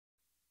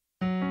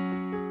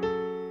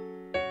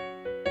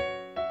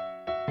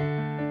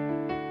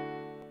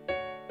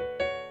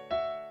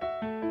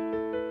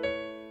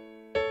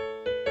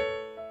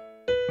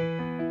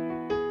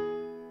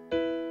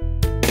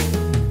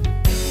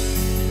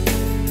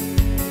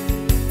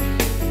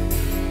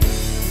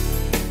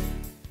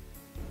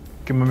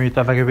Ki mami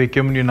tatake ve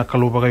kemuni na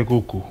kalupa kai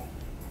kuku.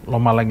 Lo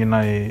malangi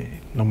na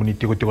na muni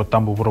tiko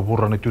tambu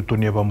pura-pura na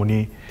tutuni apa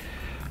muni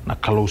na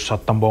kalau sa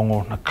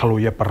tambongo na kalau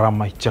ya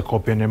parama i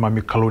Jacob ne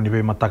mami kalau ni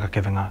ve mataka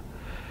kevenga.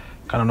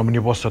 Kana no muni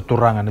bosa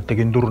turanga na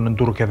teginduru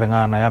nanduru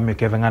kevenga na yame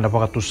kevenga na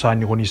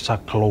pakatusani koni sa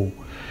kalau.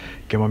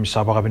 Ke mami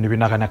sa baka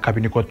binibinaka na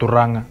kabini ko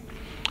turanga.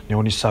 Ni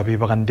oni sabi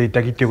bakande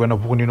takiti ko na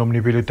bukuni no muni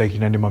belu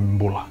takina ni mami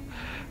mbula.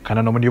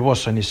 Kana no muni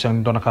bosa ni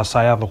sang dona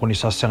kasaya to koni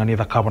sa sanga ni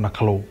dakaba na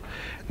kalau.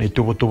 Na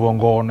tubo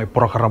ngo na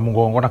program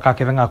ngo na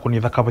kakevenga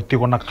koni dakaba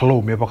tiko na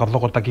kalau me baka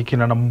loko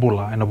takikina na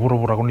mbula na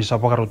buru-buru koni sa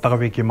baka rutaka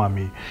ve ki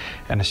mami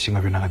ena singa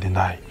binanga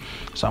dindai.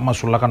 Sama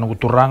sulaka no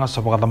turanga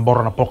sa baka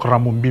tambora na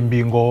program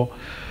mbimbi ngo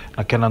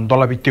na kena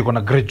ndola bitiko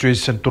na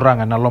graduation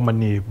turanga na loma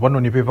ni bono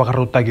ni pe baka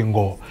rutagi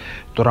ngo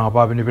turanga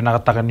pa bini binaka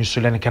taka ni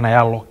sulene kena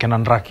yalo kena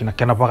nraki na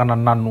kena baka na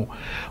nanu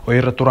o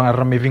ira turanga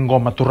rame vingo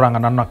ma turanga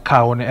na na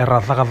kao ne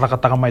era thaka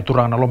taka mai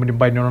turanga na loma ni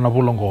baini na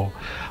bulongo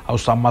au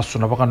sama su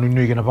na baka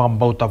nunui kena baka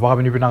mbauta baka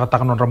bini binaka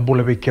taka no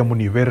rambule be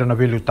kemuni vere na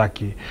velu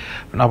taki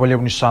na bale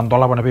ni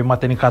sandola bana be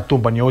mateni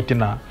katumba ni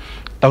otina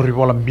tauri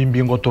bola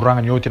mbimbi ngo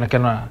turanga ni otina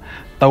kena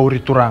tauri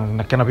turang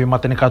na kena be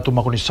mateni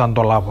katumba ko ni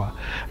sandolava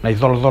na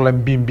idol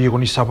mbimbi ko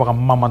ni sabaka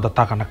mama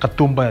dataka na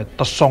katumba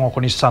tasongo ko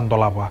ni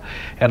sandolava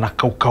ena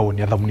kau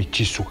ni adamu ni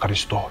Yesu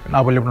Kristo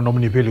na bale na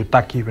nomni velu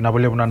taki na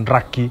bale na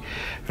nraki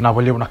na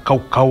bale na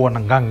kau na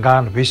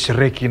nganga na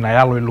besreki na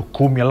yalo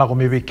lukumi ala ko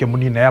mebe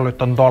kemuni na yalo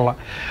tandola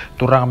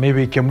turanga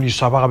mebe kemuni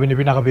sabaka bini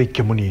binaka be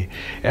kemuni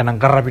ena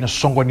ngarabi na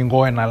songo ni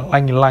ngo na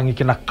langi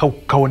kina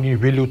kau ni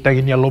velu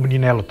taki ni alomni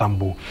na yalo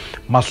tambu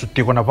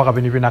masuti ko na baka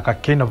bini binaka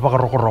kena baka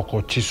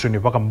roko Yesu ni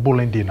baka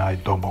mbula ndina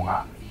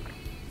idombonga.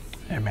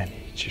 Amen.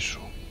 Yesu.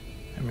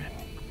 Amen.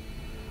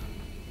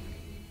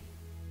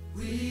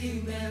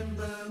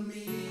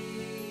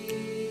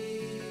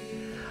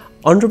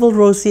 Honorable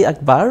Rosie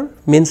Akbar,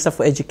 Minister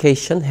for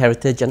Education,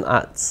 Heritage and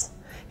Arts,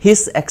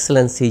 His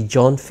Excellency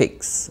John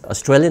Fix,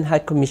 Australian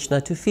High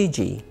Commissioner to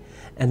Fiji,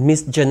 and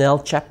Ms.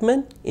 Janelle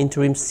Chapman,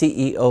 Interim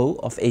CEO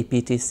of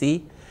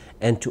APTC,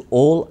 and to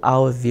all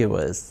our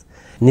viewers,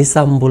 Nisa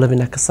Mbula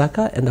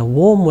Vinakasaka, and a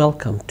warm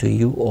welcome to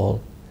you all.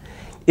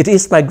 It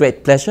is my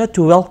great pleasure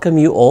to welcome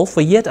you all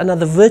for yet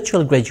another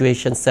virtual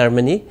graduation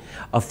ceremony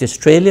of the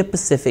Australia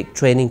Pacific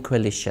Training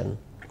Coalition.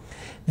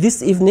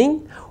 This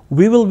evening,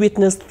 we will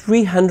witness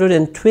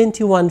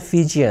 321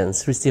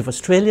 Fijians receive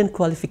Australian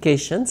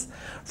qualifications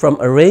from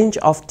a range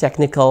of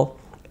technical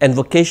and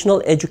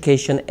vocational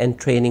education and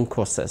training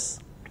courses.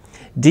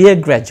 Dear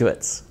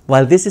graduates,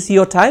 while this is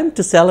your time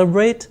to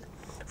celebrate,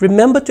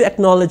 remember to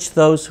acknowledge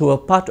those who are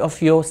part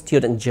of your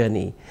student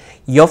journey,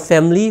 your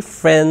family,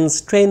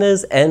 friends,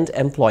 trainers, and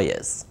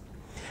employers.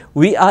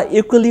 We are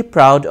equally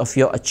proud of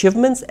your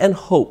achievements and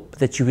hope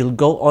that you will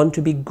go on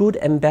to be good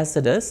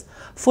ambassadors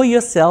for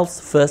yourselves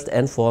first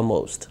and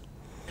foremost.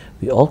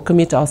 We all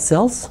commit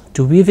ourselves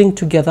to weaving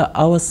together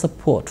our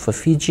support for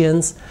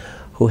Fijians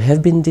who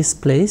have been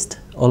displaced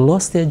or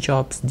lost their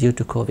jobs due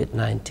to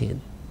COVID-19.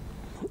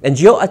 And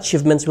your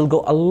achievements will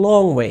go a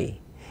long way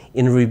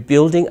in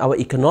rebuilding our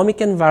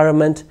economic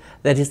environment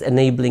that is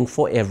enabling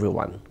for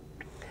everyone.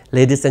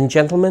 Ladies and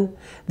gentlemen,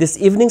 this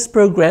evening's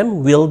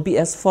program will be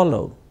as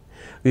follows.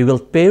 We will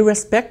pay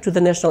respect to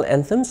the national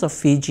anthems of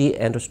Fiji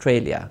and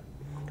Australia.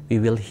 We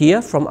will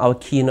hear from our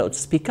keynote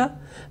speaker,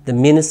 the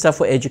Minister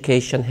for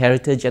Education,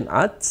 Heritage and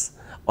Arts,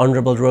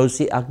 Honorable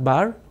Rosie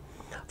Akbar,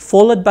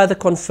 followed by the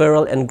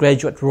conferral and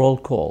graduate roll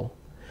call.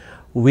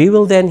 We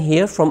will then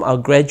hear from our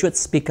graduate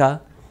speaker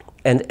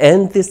and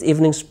end this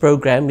evening's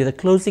program with a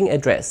closing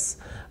address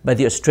by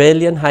the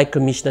Australian High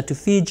Commissioner to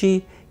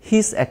Fiji,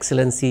 His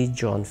Excellency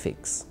John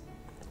Fix.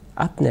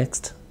 Up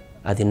next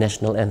are the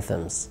national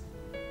anthems.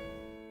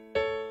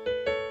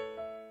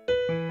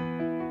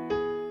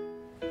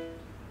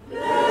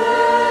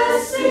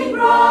 Blessing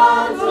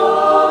grant,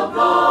 O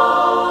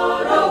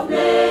God of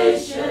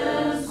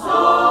nations,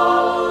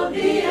 on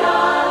the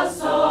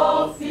ass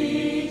of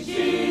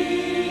Fiji,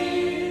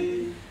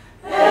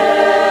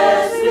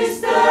 as we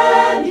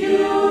stand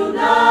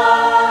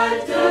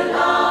united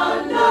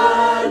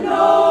under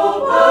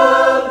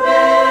noble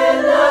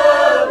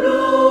banner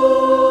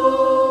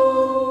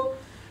blue,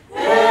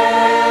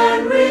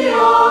 and we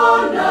all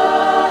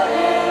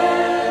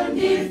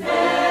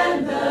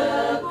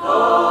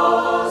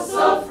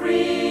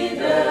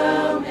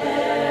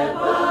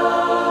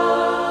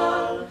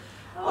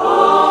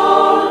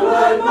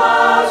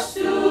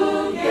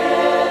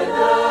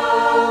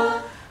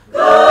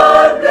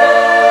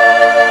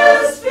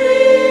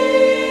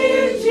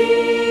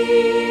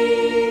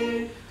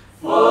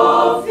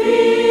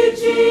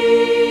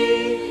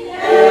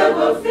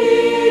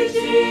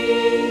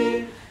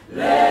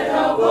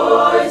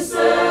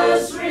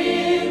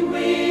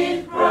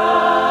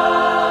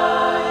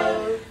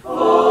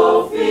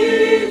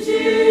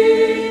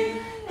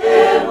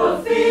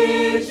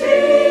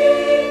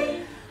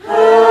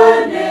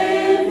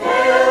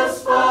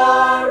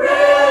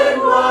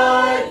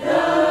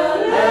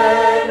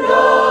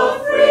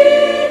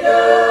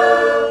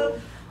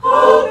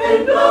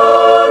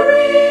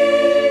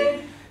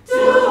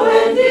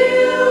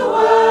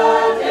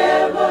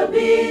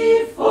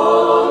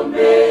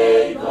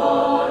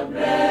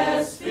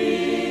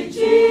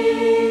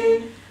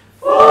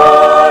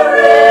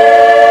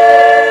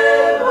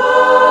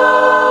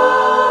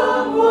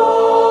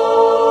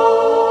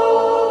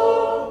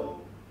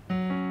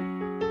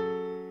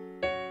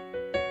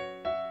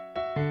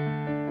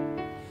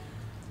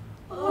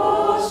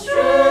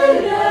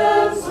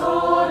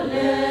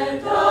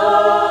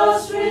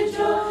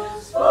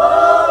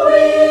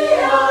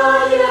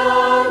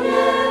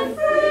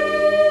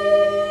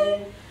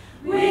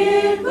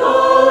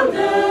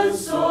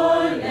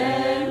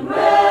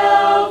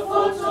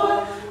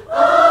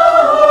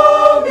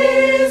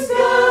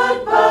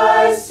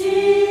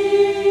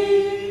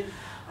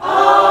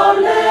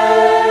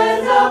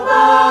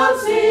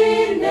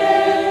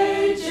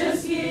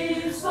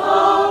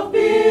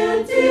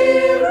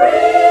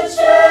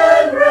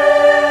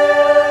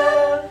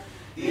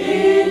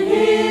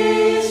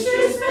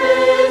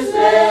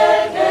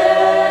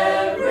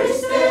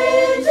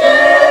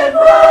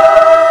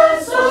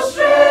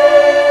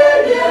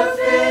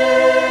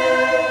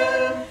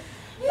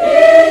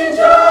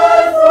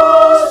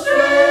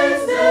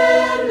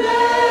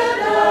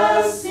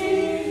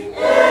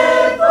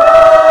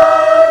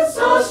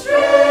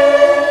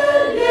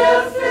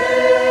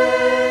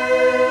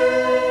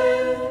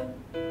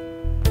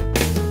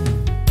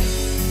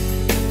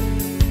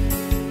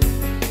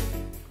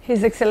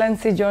His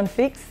Excellency John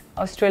Fix,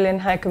 Australian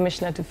High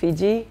Commissioner to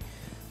Fiji,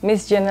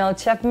 Ms. Janelle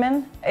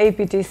Chapman,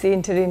 APTC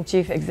Interim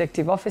Chief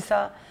Executive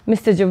Officer,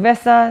 Mr.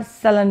 Jovesa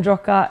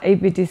Salandroka,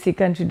 APTC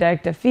Country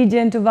Director Fiji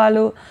and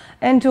Tuvalu,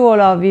 and to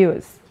all our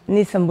viewers,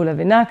 Nisambula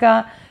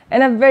Vinaka,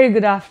 and a very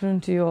good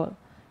afternoon to you all.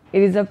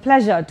 It is a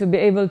pleasure to be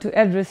able to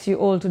address you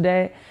all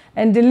today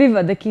and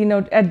deliver the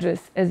keynote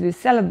address as we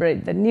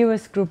celebrate the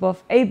newest group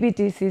of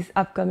APTC's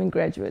upcoming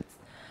graduates.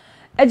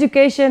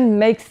 Education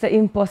makes the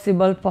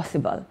impossible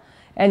possible,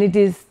 and it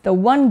is the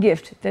one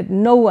gift that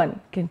no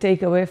one can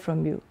take away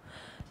from you.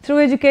 Through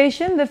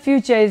education, the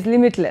future is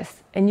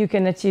limitless, and you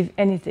can achieve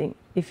anything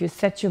if you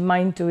set your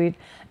mind to it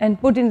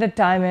and put in the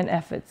time and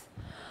efforts.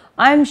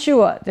 I am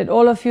sure that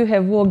all of you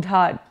have worked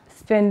hard,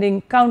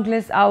 spending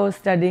countless hours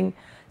studying,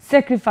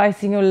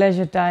 sacrificing your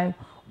leisure time,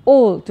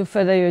 all to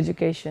further your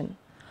education.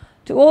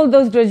 To all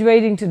those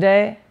graduating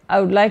today, I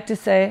would like to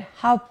say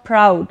how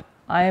proud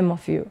I am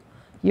of you.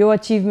 Your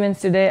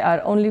achievements today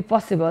are only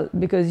possible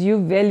because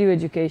you value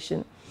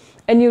education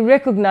and you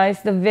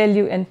recognize the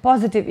value and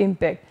positive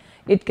impact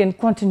it can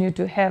continue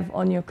to have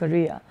on your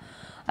career.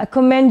 I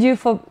commend you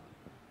for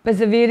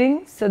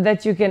persevering so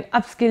that you can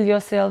upskill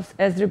yourselves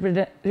as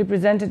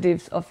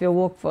representatives of your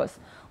workforce.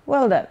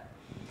 Well done.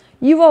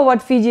 You are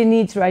what Fiji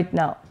needs right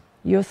now.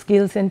 Your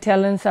skills and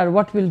talents are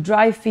what will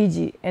drive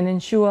Fiji and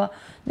ensure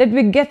that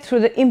we get through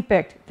the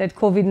impact that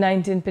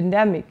COVID-19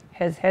 pandemic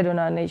has had on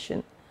our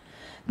nation.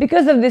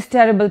 Because of this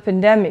terrible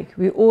pandemic,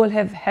 we all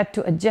have had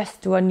to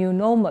adjust to a new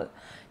normal,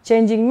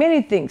 changing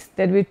many things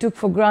that we took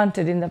for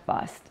granted in the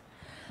past.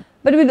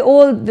 But with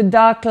all the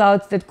dark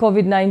clouds that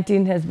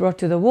COVID-19 has brought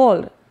to the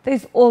world, there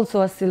is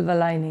also a silver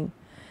lining.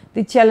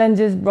 The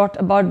challenges brought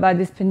about by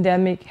this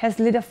pandemic has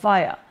lit a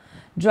fire,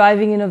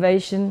 driving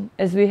innovation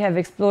as we have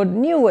explored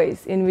new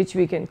ways in which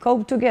we can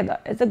cope together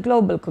as a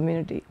global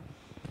community.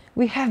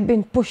 We have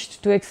been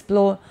pushed to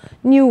explore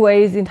new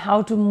ways in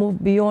how to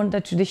move beyond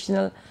the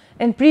traditional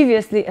and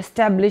previously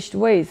established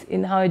ways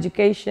in how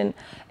education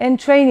and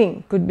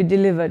training could be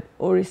delivered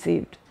or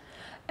received.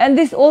 And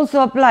this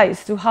also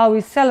applies to how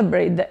we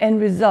celebrate the end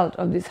result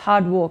of this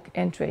hard work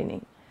and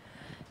training.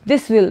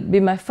 This will be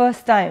my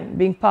first time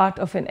being part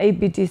of an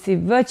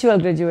APTC virtual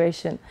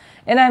graduation,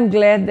 and I'm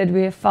glad that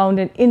we have found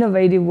an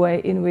innovative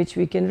way in which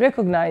we can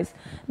recognize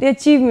the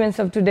achievements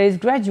of today's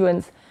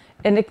graduates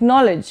and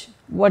acknowledge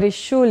what is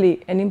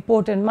surely an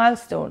important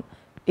milestone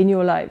in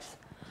your lives.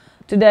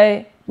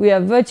 Today, we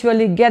are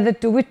virtually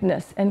gathered to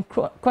witness and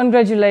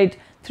congratulate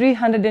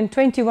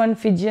 321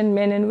 Fijian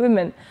men and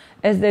women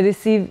as they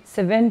receive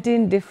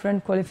 17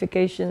 different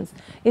qualifications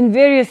in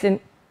various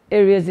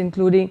areas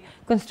including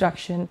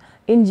construction,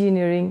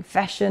 engineering,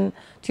 fashion,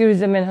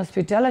 tourism and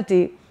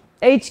hospitality,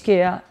 aged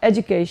care,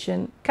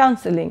 education,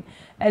 counseling,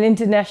 and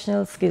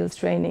international skills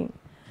training.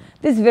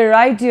 This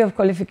variety of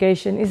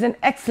qualification is an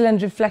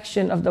excellent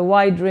reflection of the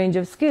wide range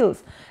of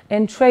skills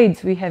and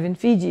trades we have in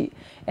Fiji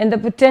and the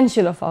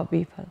potential of our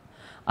people.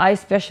 I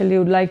especially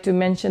would like to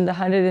mention the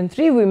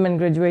 103 women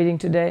graduating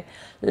today,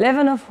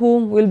 11 of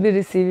whom will be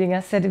receiving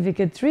a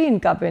Certificate 3 in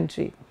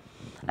carpentry.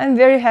 I am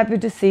very happy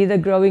to see the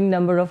growing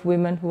number of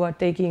women who are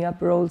taking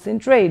up roles in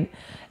trade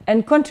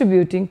and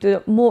contributing to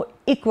a more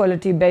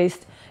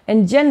equality-based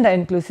and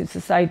gender-inclusive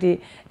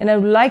society, and I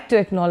would like to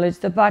acknowledge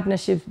the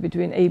partnerships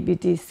between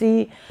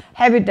APTC,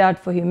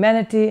 Habitat for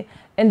Humanity,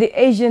 and the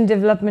Asian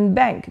Development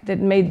Bank that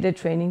made their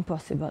training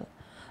possible.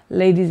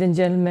 Ladies and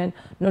gentlemen,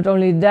 not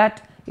only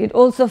that, it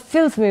also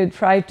fills me with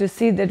pride to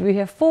see that we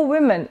have 4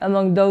 women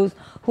among those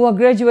who are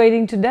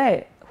graduating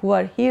today who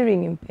are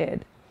hearing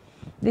impaired.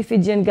 The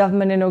Fijian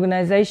government and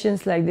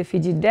organizations like the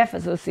Fiji Deaf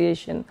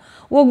Association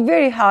work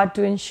very hard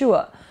to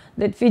ensure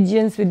that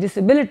Fijians with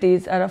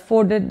disabilities are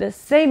afforded the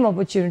same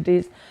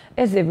opportunities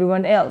as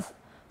everyone else,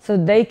 so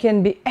they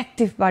can be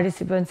active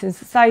participants in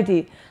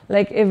society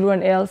like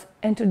everyone else,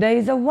 and today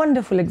is a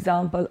wonderful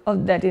example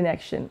of that in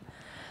action.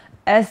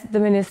 As the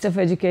Minister of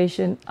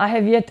Education, I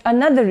have yet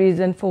another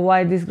reason for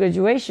why this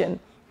graduation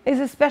is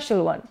a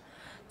special one.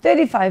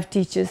 35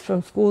 teachers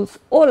from schools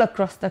all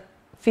across the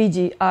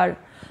Fiji are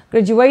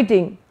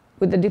graduating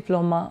with the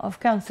Diploma of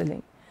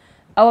Counseling.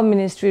 Our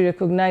ministry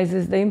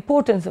recognizes the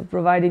importance of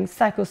providing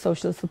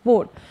psychosocial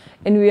support,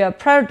 and we are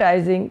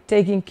prioritizing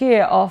taking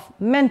care of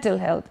mental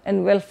health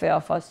and welfare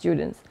of our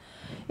students.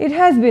 It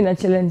has been a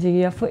challenging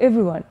year for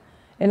everyone,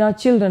 and our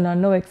children are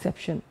no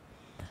exception.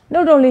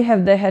 Not only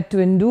have they had to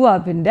endure a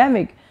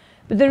pandemic,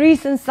 but the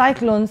recent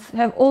cyclones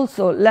have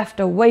also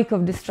left a wake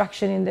of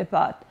destruction in their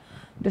path,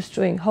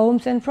 destroying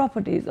homes and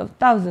properties of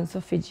thousands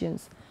of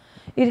Fijians.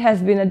 It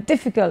has been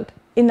difficult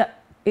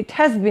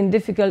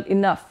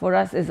enough for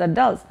us as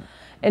adults,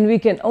 and we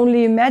can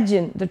only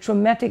imagine the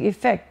traumatic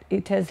effect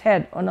it has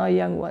had on our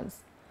young ones.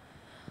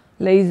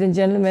 Ladies and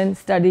gentlemen,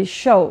 studies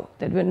show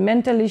that when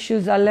mental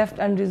issues are left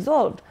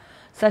unresolved,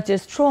 such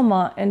as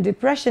trauma and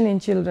depression in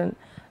children,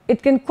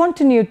 it can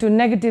continue to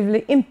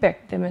negatively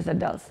impact them as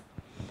adults.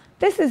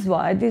 This is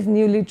why these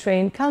newly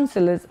trained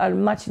counselors are a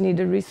much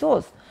needed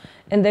resource,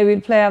 and they will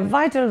play a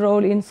vital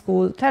role in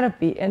school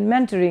therapy and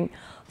mentoring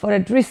for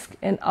at-risk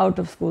and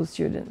out-of-school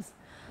students.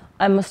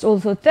 I must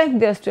also thank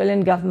the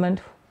Australian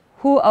government,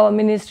 who our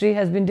ministry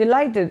has been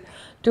delighted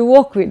to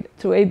work with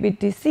through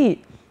APTC,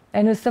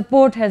 and whose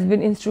support has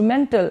been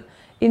instrumental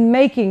in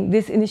making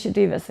this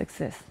initiative a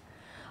success.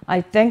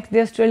 I thank the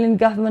Australian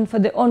government for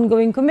their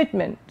ongoing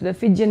commitment to the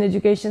Fijian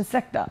education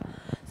sector,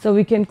 so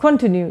we can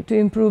continue to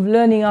improve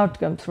learning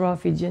outcomes for our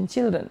Fijian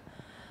children.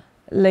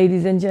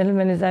 Ladies and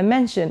gentlemen, as I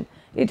mentioned,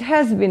 it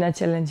has been a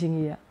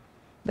challenging year.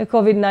 The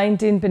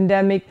COVID-19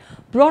 pandemic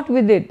brought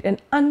with it an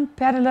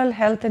unparalleled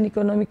health and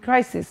economic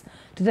crisis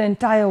to the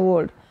entire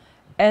world.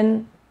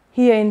 And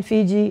here in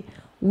Fiji,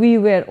 we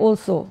were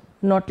also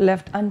not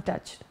left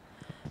untouched.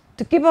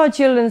 To keep our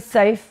children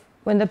safe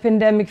when the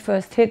pandemic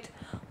first hit,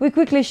 we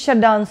quickly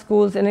shut down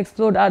schools and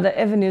explored other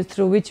avenues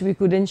through which we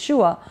could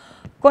ensure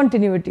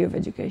continuity of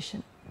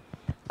education.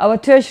 Our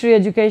tertiary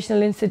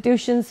educational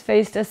institutions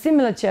faced a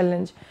similar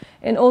challenge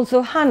and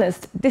also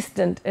harnessed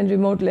distant and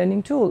remote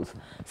learning tools,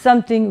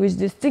 something which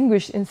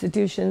distinguished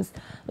institutions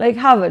like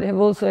Harvard have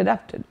also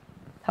adapted.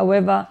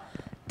 However,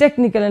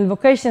 technical and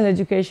vocational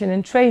education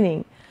and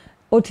training,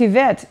 or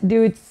TVET,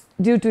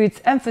 due to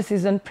its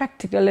emphasis on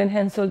practical and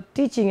hands-on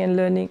teaching and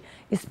learning,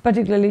 is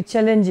particularly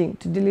challenging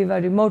to deliver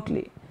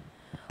remotely.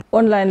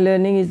 Online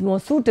learning is more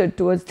suited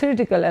towards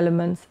theoretical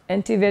elements,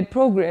 and TVET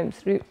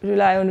programs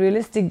rely on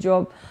realistic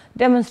job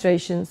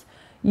demonstrations,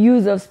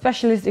 use of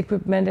specialist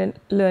equipment, and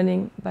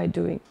learning by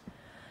doing.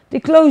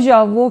 The closure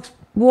of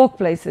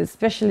workplaces,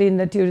 especially in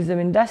the tourism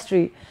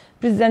industry,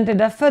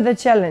 presented a further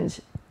challenge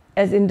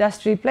as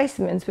industry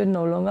placements were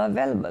no longer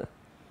available.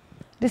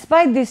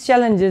 Despite these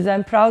challenges, I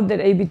am proud that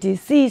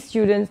APTC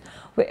students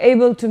were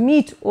able to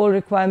meet all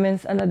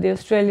requirements under the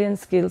Australian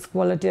Skills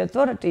Quality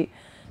Authority,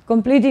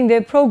 completing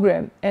their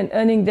program and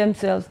earning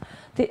themselves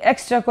the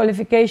extra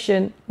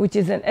qualification, which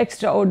is an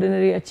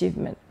extraordinary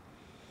achievement.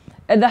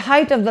 At the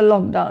height of the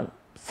lockdown,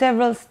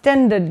 several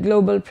standard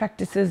global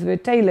practices were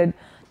tailored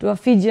to a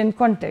Fijian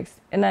context,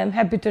 and I am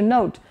happy to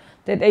note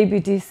that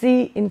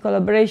APTC, in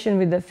collaboration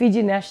with the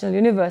Fiji National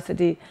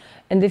University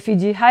and the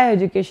Fiji Higher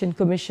Education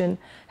Commission,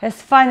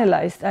 has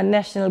finalized a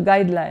national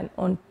guideline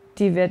on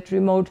TVET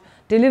remote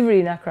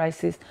delivery in a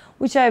crisis,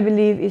 which I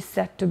believe is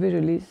set to be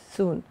released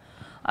soon.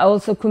 I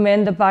also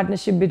commend the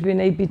partnership between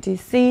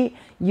APTC,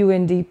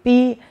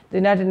 UNDP, the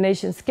United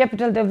Nations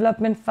Capital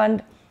Development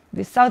Fund,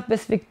 the South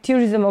Pacific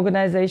Tourism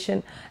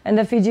Organization, and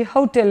the Fiji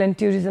Hotel and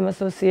Tourism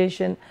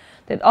Association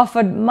that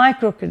offered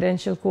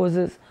micro-credential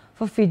courses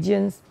for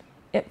Fijian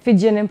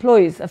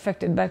employees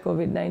affected by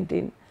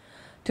COVID-19.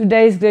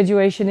 Today's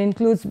graduation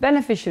includes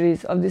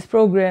beneficiaries of this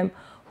program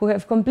who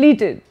have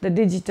completed the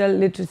Digital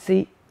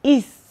Literacy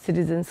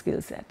e-Citizen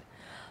skill set.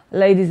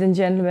 Ladies and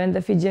gentlemen,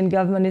 the Fijian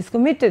government is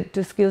committed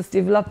to skills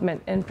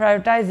development and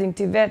prioritizing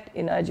TVET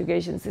in our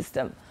education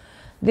system.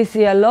 This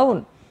year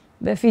alone,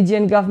 the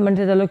Fijian government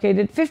has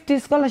allocated 50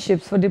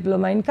 scholarships for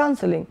diploma in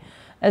counseling,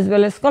 as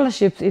well as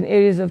scholarships in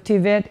areas of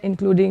TVET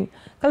including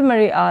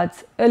culinary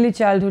arts, early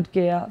childhood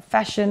care,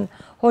 fashion,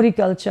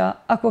 horticulture,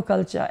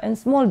 aquaculture, and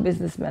small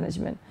business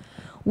management.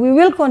 We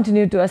will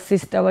continue to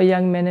assist our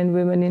young men and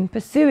women in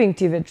pursuing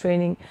TVET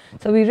training,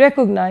 so we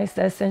recognize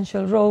the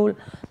essential role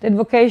that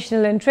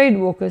vocational and trade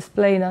workers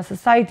play in our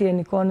society and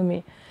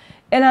economy,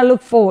 and I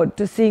look forward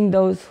to seeing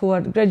those who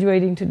are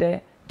graduating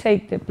today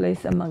take their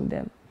place among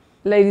them.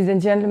 Ladies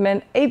and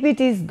gentlemen,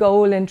 APT's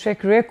goal and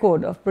track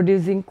record of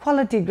producing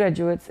quality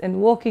graduates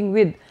and working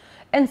with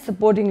and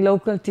supporting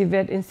local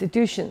TVET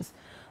institutions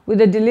with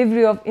the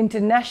delivery of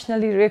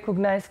internationally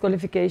recognized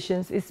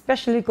qualifications is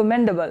especially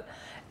commendable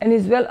and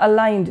is well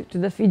aligned to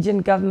the Fijian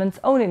government's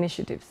own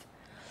initiatives.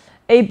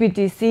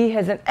 APTC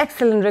has an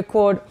excellent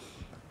record,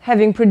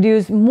 having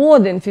produced more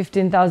than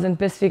 15,000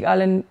 Pacific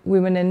Island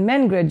women and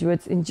men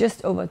graduates in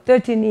just over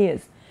 13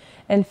 years,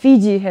 and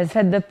Fiji has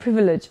had the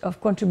privilege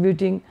of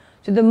contributing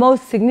to the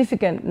most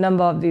significant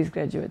number of these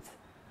graduates.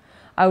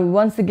 I would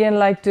once again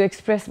like to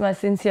express my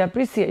sincere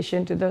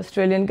appreciation to the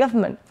Australian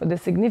government for the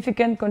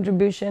significant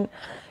contribution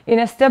in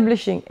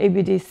establishing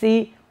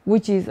APTC,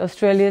 which is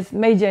Australia's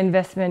major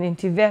investment in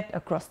TVET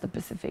across the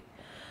Pacific.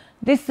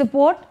 This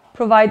support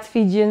provides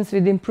Fijians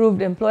with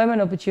improved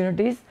employment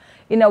opportunities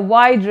in a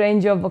wide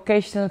range of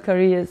vocational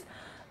careers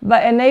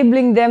by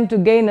enabling them to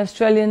gain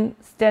Australian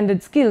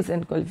standard skills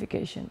and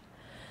qualification.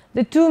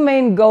 The two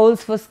main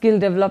goals for skill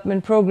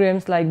development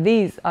programs like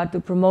these are to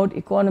promote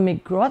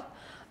economic growth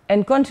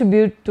and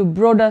contribute to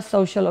broader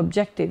social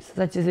objectives,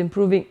 such as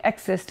improving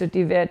access to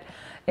TVET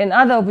and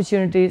other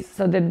opportunities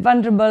so that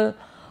vulnerable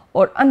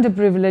or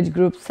underprivileged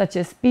groups such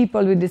as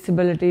people with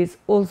disabilities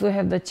also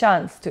have the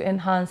chance to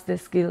enhance their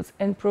skills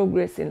and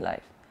progress in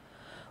life.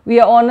 We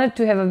are honored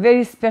to have a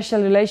very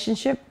special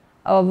relationship,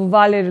 our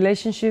Vuvale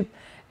relationship,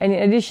 and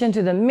in addition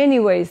to the many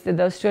ways that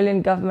the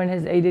Australian government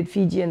has aided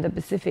Fiji and the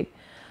Pacific,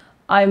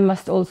 I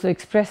must also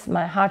express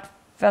my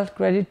heartfelt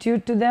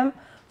gratitude to them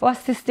for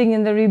assisting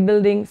in the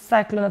rebuilding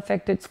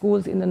cyclone-affected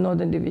schools in the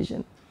Northern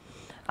Division.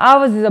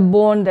 Ours is a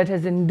bond that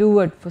has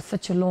endured for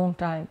such a long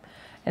time,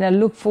 and I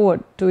look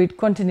forward to it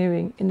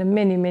continuing in the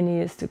many, many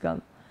years to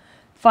come.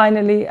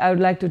 Finally, I would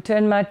like to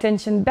turn my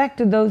attention back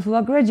to those who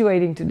are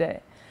graduating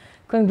today.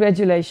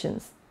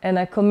 Congratulations. and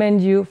I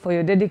commend you for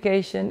your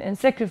dedication and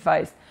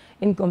sacrifice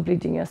in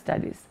completing your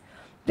studies.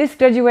 This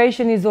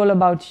graduation is all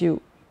about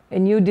you,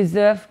 and you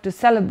deserve to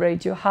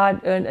celebrate your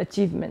hard-earned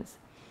achievements.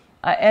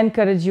 I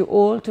encourage you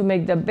all to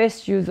make the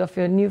best use of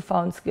your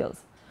newfound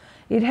skills.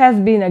 It has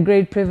been a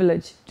great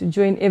privilege to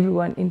join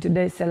everyone in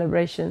today's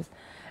celebrations,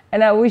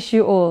 and I wish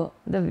you all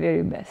the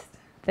very best.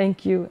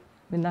 Thank you.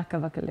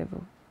 Minaka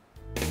Vakalevu.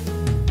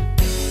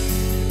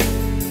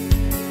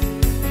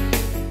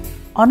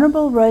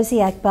 Honourable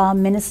Rosie Akbar,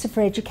 Minister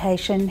for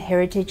Education,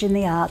 Heritage and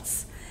the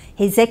Arts,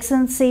 His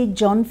Excellency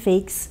John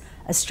Feeks,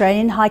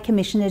 Australian High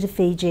Commissioner to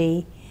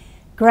Fiji,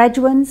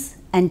 graduates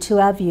and to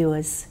our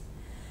viewers.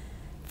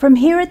 From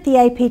here at the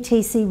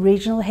APTC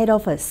Regional Head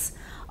Office,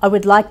 I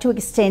would like to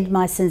extend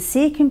my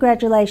sincere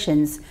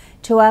congratulations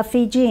to our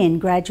Fijian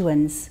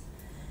graduates.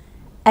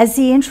 As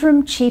the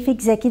Interim Chief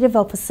Executive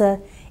Officer,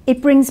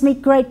 it brings me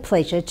great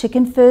pleasure to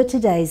confer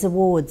today's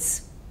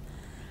awards.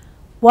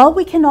 While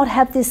we cannot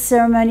have this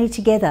ceremony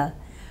together,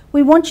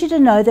 we want you to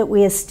know that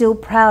we are still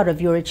proud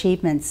of your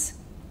achievements.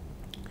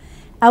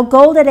 Our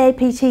goal at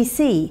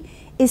APTC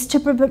is to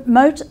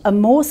promote a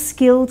more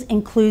skilled,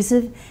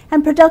 inclusive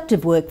and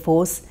productive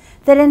workforce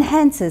that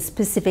enhances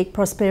Pacific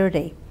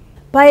prosperity.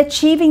 By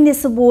achieving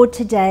this award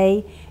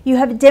today, you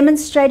have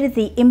demonstrated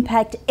the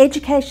impact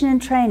education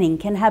and training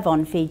can have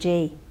on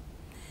Fiji.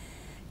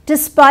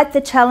 Despite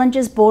the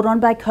challenges brought on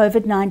by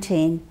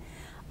COVID-19,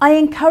 I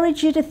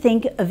encourage you to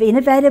think of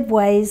innovative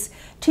ways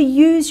to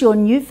use your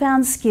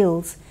newfound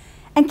skills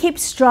and keep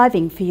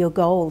striving for your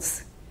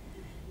goals.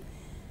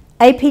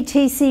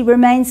 APTC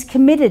remains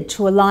committed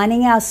to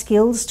aligning our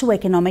skills to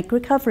economic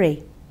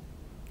recovery.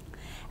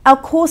 Our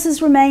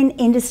courses remain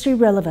industry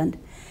relevant,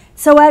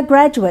 so our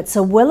graduates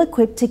are well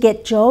equipped to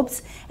get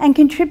jobs and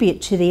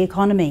contribute to the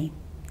economy.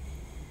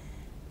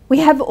 We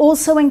have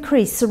also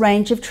increased the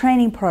range of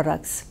training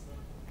products.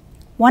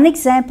 One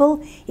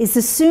example is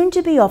the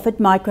soon-to-be offered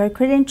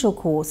micro-credential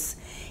course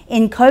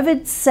in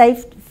COVID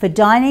Safe for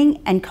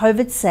Dining and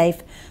COVID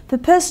Safe for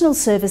Personal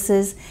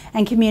Services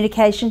and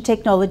Communication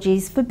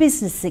Technologies for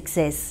Business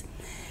Success,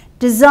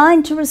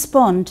 designed to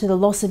respond to the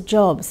loss of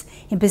jobs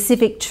in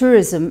Pacific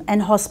tourism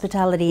and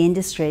hospitality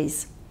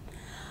industries.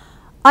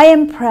 I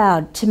am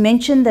proud to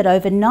mention that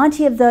over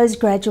 90 of those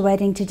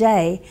graduating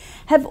today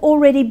have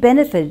already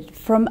benefited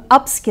from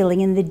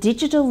upskilling in the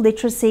digital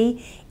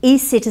literacy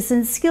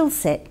e-citizen skill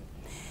set.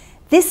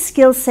 This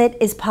skill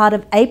set is part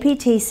of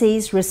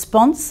APTC's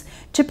response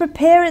to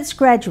prepare its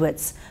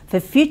graduates for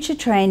future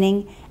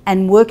training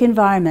and work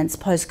environments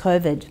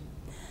post-COVID.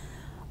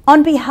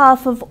 On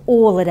behalf of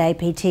all at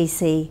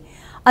APTC,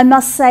 I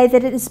must say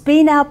that it has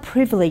been our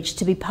privilege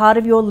to be part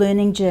of your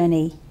learning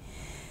journey.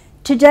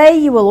 Today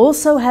you will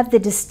also have the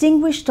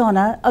distinguished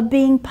honour of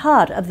being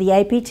part of the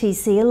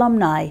APTC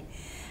alumni,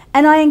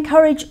 and I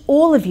encourage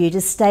all of you to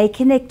stay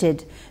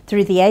connected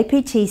through the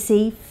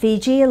APTC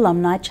Fiji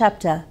Alumni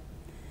Chapter.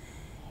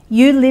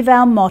 You live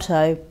our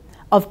motto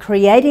of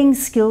creating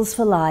skills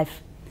for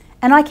life,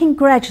 and I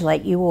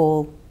congratulate you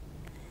all.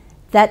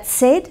 That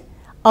said,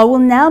 I will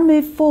now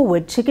move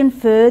forward to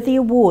confer the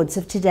awards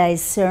of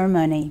today's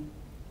ceremony.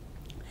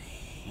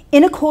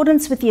 In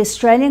accordance with the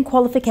Australian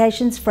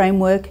Qualifications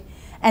Framework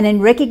and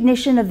in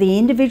recognition of the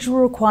individual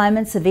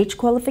requirements of each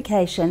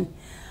qualification,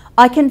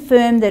 I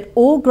confirm that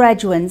all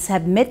graduates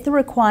have met the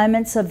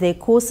requirements of their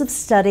course of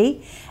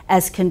study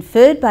as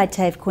conferred by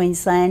TAFE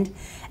Queensland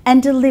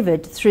and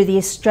delivered through the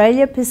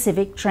Australia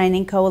Pacific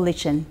Training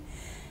Coalition.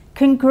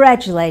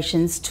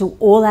 Congratulations to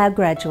all our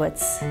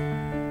graduates.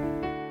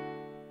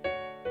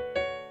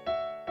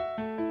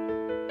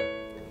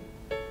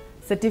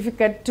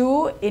 Certificate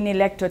 2 in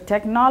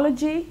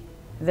Electrotechnology,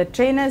 the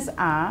trainers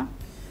are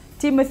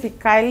Timothy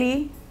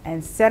Kiley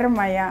and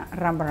Sermaya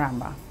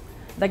Rambaramba.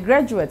 The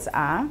graduates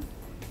are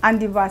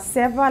Andiva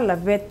Seva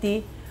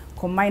Laveti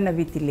Komaina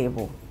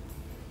Vitilevo,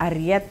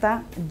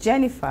 Arietta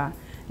Jennifer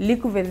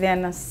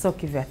Likuvedena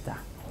Sokiveta,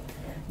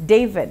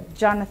 David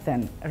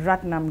Jonathan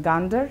Ratnam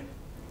Gander,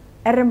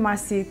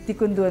 Eremasi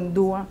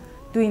Tikunduandua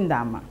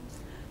Tuindama,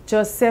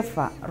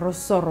 Josefa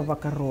Rosoro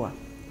Vakarua,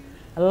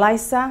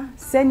 Laisa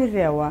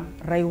Senirewa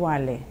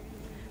Raiwale,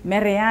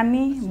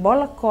 Meriani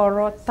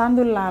Bolakoro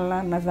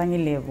Tandulala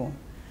Navangilevo,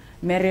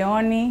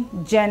 Merioni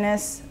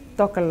Janice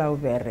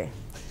Tokalauvere,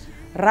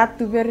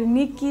 Ratu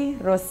Verniki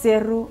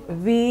Roseru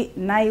V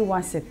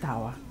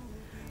Naiwasetawa,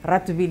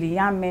 Ratu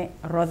Viliame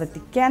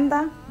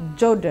Rodatikenda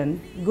Jordan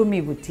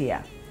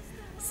Gumibutia,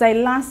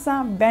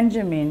 Sailasa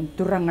Benjamin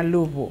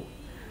Turangalubu,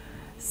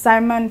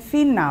 Simon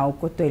Finau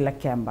Kotoila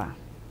Kemba,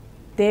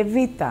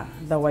 Devita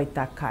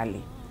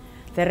Dawaitakali,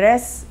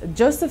 Teres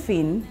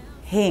Josephine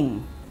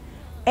Hing,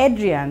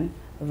 Adrian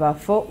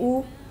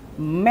Vafou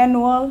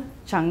Manuel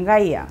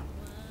Changaya,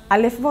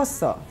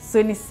 Alefoso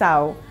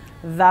Sunisau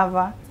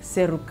Dava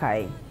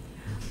Serukai,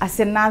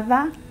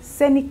 Asenada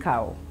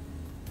Senikau,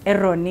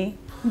 Eroni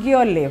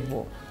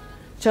Giolevo,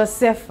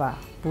 Josefa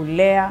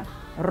Pulea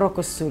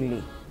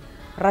Rokosuli,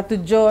 Ratu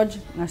George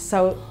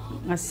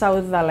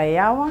Ngasau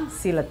Dalayawa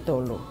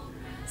Silatolo,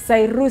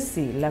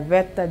 Sairusi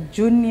Laveta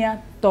Junior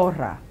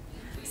Tora,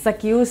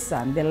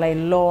 Sakiusa de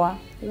Lailoa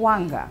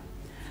Wanga.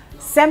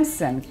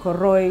 Samson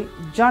koroi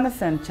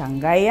Jonathan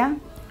Changaya,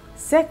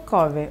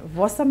 Sekove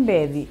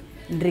Vosambedi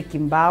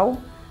Ndrikimbau,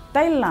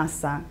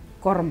 Tailasa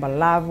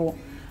Korombalavo,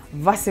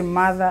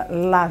 Vasemada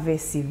Lave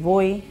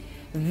Sivoi,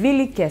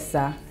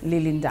 Vilikesa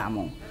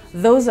Lilindamo.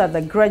 Those are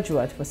the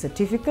graduates for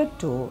Certificate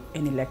 2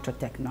 in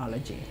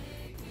Electrotechnology.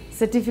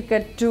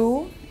 Certificate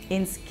 2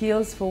 in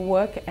Skills for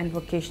Work and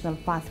Vocational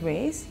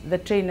Pathways, the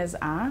trainers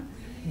are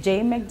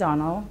J.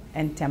 McDonald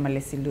and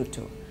Temalesi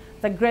Lutu.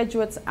 The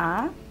graduates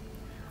are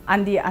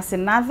Andi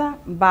Asenada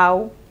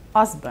Bau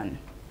Osborne,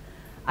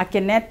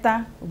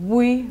 Akeneta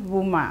Bui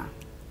Vuma,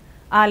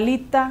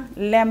 Alita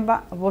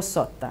Lemba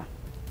Vosota,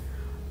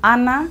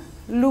 Anna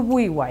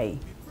Lubuiwai,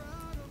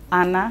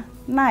 Anna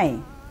Nai,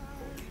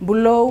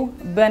 Bulou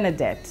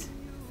Bernadette,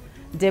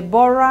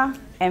 Deborah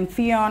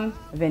Emphion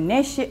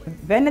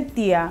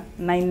Venetia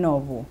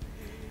Nainovu,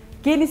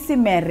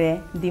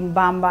 Kilisimere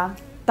Dimbamba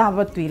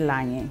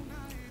Tabatuilange,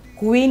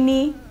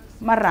 Queenie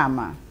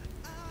Marama,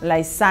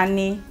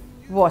 Laisani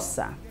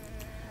Vosa,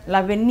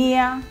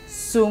 Lavenia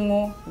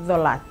Sungu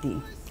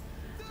Dolati,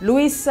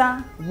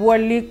 Luisa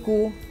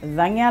Bualiku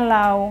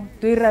Danyalau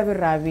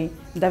Tuiraviravi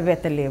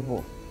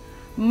Davetelevu,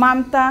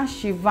 Mamta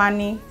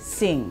Shivani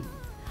Singh,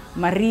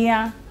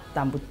 Maria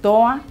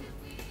Tambutoa,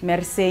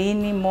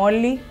 Merceini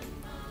Molly,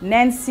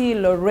 Nancy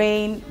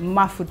Lorraine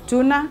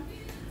Mafutuna,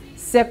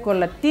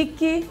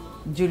 Sekolatiki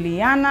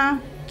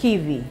Juliana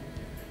Kivi,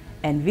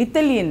 and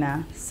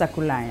Vitalina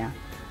Sakulaya.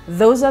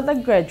 Those are the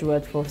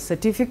graduates for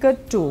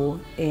Certificate 2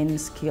 in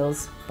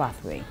Skills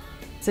Pathway.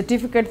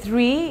 Certificate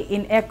 3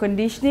 in Air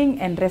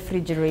Conditioning and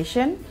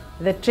Refrigeration,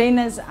 the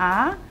trainers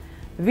are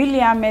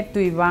Williame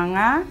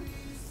Tuivanga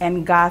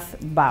and Garth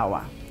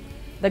Bawa.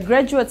 The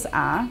graduates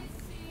are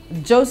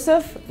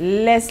Joseph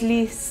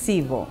Leslie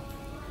Sivo,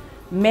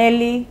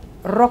 Meli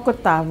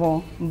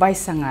Rokotavo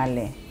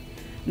Baisangale,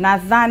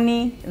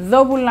 Nathani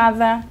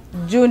Dhobulada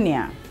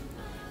Jr.,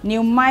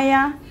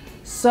 Niumaya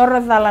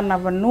Soradhala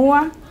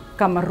Navanua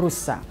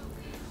Kamarusa,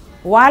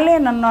 Wale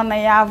Nanona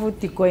Yavu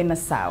Tikoi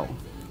Nasau,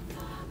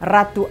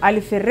 Ratu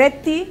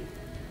Alifereti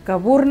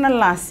Kaburna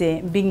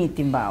Lase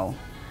Bingitimbao,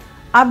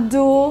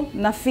 Abdul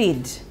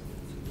Nafid,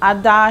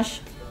 Adash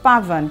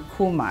Pavan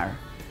Kumar,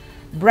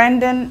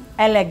 Brandon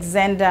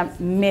Alexander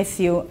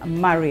Matthew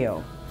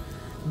Mario,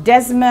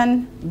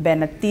 Desmond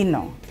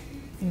Benatino,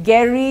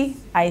 Gary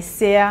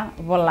Isaiah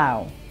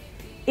Volau,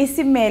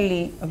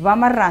 Isimeli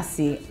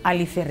Vamarasi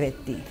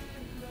Alifereti,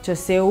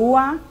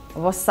 Joseua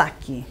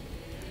Vosaki,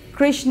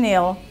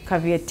 Krishnil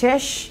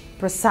Kavietesh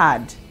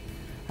Prasad,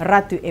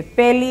 Ratu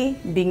Epeli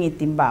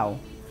Bingitimbao,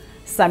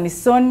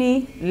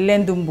 Samisoni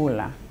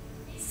Lendumbula,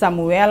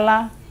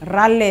 Samuela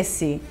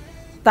Ralesi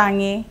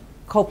Tangi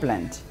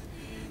Copeland,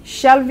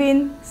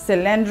 Shelvin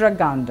Selendra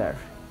Gounder,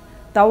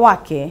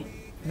 Tawake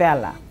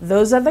Vela.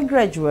 Those are the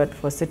graduates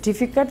for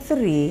Certificate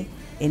 3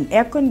 in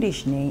Air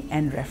Conditioning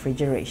and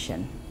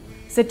Refrigeration.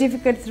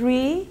 Certificate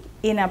 3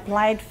 in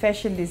Applied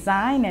Fashion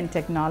Design and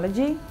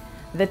Technology,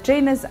 the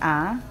trainers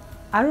are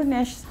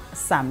Arunesh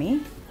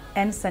Sami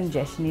and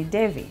Sanjeshni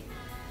Devi.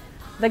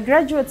 The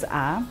graduates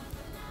are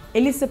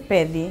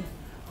Elisapedi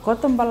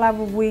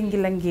Kotombalavu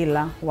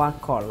Wingilangila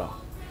Wakolo,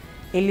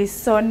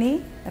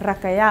 Elisoni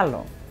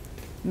Rakayalo,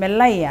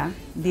 Melaya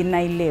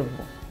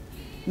Dinailevu,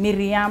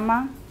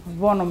 Miriama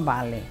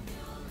Vonombale,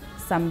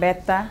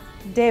 Sambeta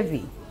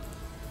Devi,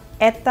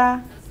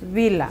 Eta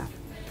Villa,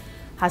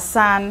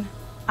 Hassan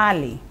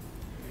Ali,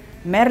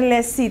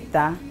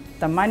 Merlesita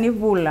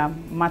Tamanivula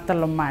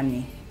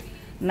Matalomani,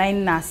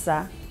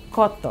 Nainasa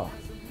Koto,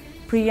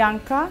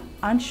 Priyanka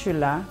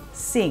Anshula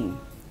Singh,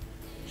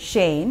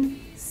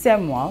 Shane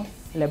Samuel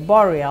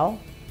Laboriel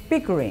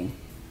Pickering,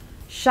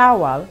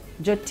 Shawal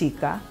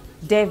Jotika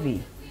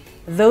Devi.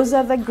 Those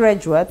are the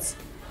graduates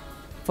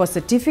for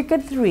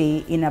Certificate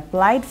 3 in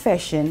Applied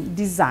Fashion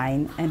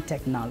Design and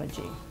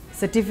Technology.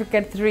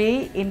 Certificate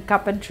 3 in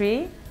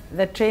Carpentry,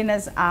 the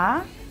trainers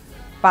are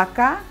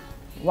Paka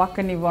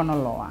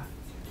Wakanivonoloa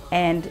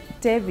and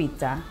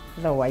Tevita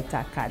the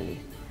Waitakali.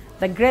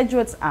 The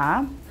graduates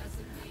are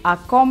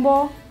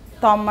Akombo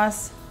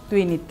Thomas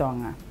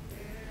Twinitonga,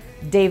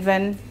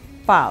 Daven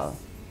Pal,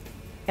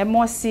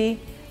 Emosi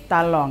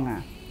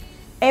Talonga,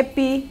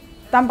 Epi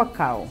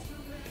Tambakau,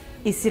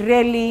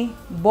 Israeli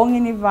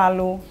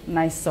Bonginivalu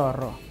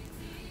Naisoro,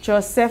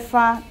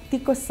 Josefa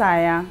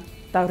Tikosaya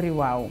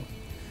Tauriwau,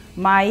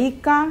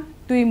 Maika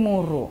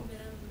Tuimuru,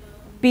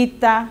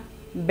 Pita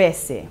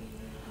Bese,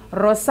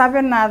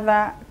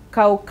 Rosavenada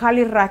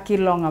Kaukaliraki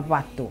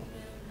Longavatu,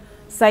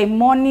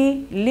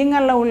 Saimoni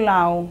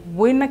Lingalaulau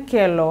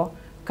Buinakelo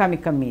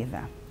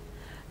Kamikamida,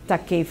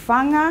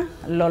 Takeifanga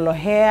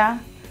Lolohea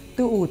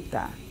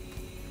Tuuta,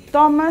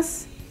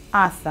 Thomas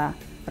Arthur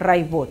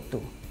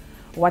Raivotu,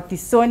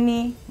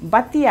 Watisoni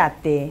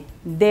Batiate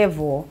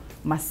Devo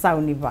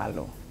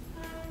Masaunivalo,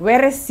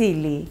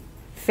 Weresili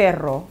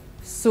Ferro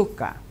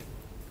Suka,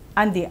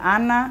 Andi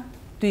Ana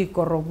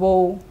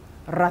Tuikorobou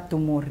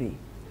Ratumuri,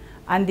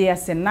 Andi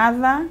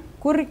Asenada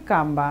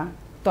Kurikamba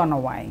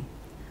Tonawai,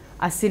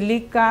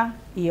 Asilika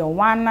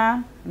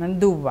Iowana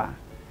Nanduva,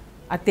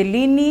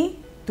 Atelini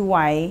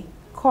Tuai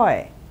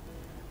Koe.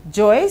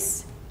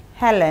 Joyce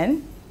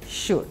Helen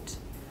Shoot.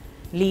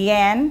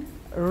 Leanne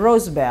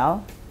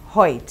Rosebell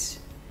Hoyt.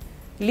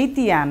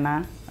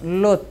 Litiana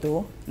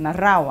Lotu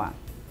Narawa.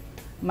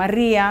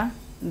 Maria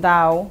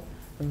Dau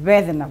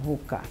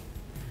Vedenavuka.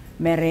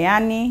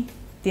 Meriani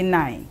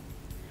Tinai.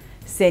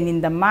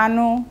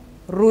 Senindamanu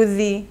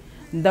Ruthi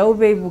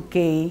Daube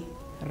Bukei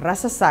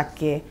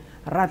Rasasake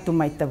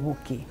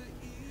Ratumaitavuki.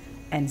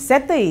 And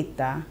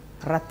Setaita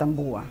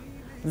Ratambua.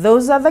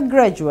 Those are the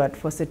graduates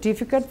for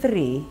Certificate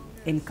 3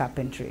 in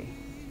Carpentry.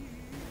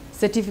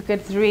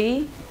 Certificate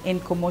 3 in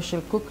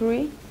Commercial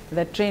Cookery,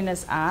 the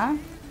trainers are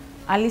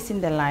Alice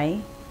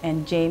Indelai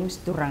and James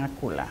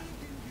Durangakula.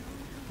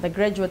 The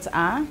graduates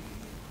are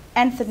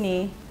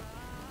Anthony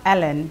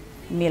Allen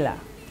Miller,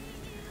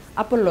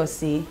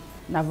 Apolosi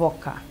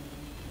Navoka,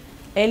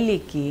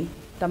 Eliki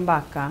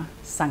Tambaka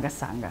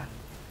Sangasanga,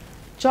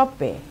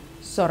 Chope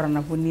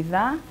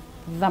Soranavunida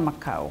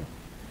Dhamakau,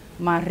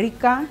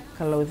 Marika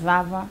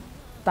Kalodhava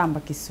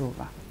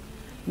Tambakisuva,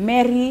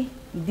 Mary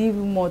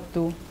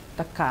Divumotu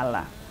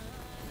Takala,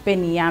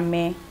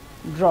 Peniame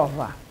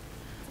Drova,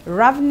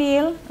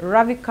 Ravnil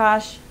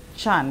Ravikash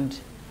Chand,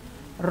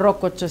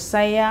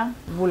 Rokochosaya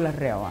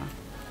Vularewa,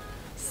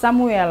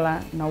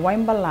 Samuela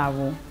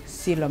Nawaimbalavu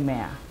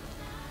Silomea,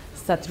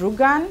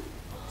 Satrugan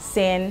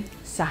Sen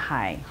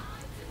Sahai,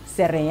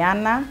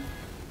 Sereyana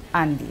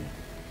Andi,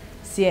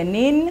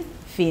 Sianin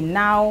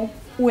Finau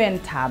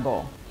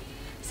Uentabo,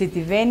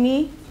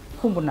 Sitiveni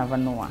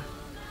Kumbunavanua,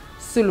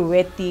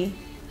 Sulueti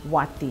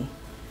Wati,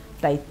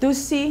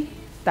 Taitusi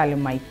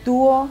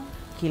Talimaituo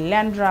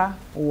Kilandra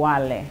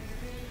Wale,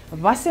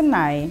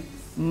 Vasenai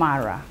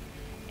Mara,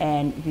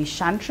 and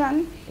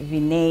Vishantran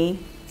Vinay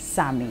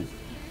Sami.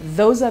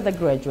 Those are the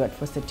graduates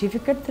for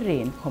Certificate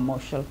 3 in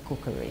Commercial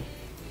Cookery.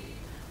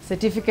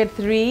 Certificate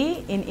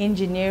 3 in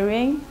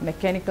Engineering,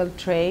 Mechanical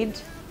Trade,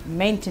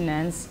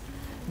 Maintenance,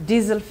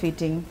 Diesel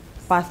Fitting,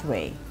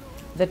 Pathway.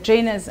 The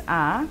trainers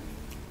are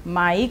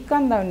Maika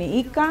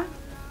Ndauniika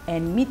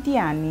and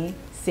Mitiani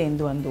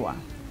Senduandua.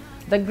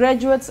 The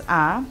graduates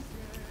are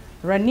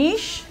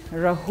Ranish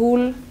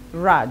Rahul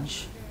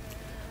Raj,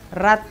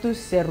 Ratu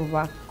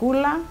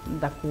Servakula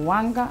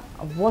Dakuanga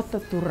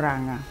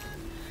Votaturanga,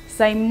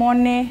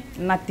 Simone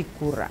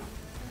Natikura,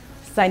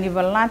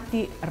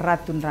 Sainivalati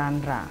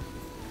Ratunranra,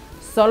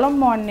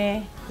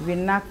 Solomone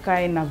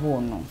Vinakai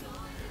Navono,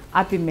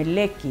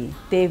 Apimeleki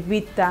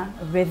Tevita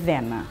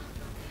Vedena,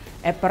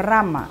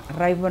 Eparama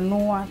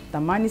Raivanua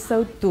Tamani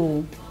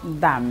Sautu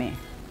Dame,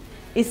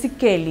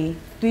 Isikeli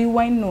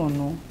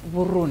Tuiwainunu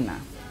Vuruna,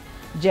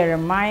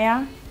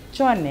 Jeremiah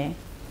Chone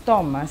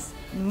Thomas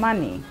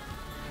Mani,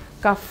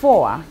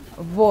 Kafoa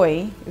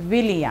Voi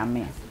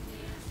Viliame,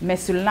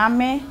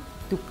 Mesulame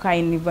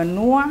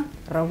Tukainivanua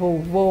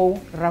Ravovo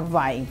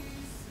Ravai,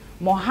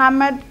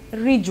 Mohammed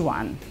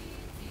Rijwan,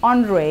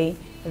 Andre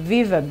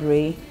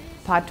Vivabre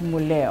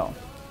Patmuleo,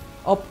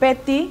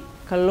 Opeti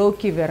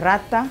Kaloki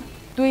Verata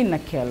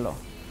Tuinakelo,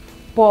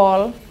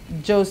 Paul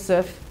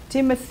Joseph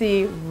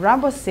Timothy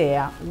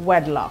Rabosea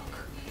Wedlock,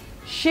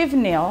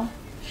 Shivnil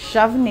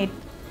Shavnit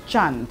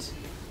Chand,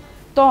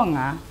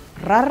 Tonga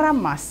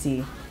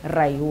Raramasi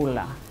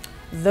Rayula.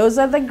 Those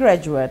are the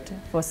graduates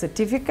for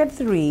Certificate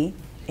 3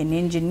 in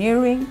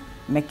Engineering,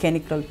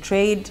 Mechanical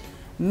Trade,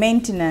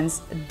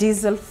 Maintenance,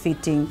 Diesel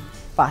Fitting,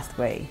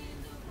 Pathway.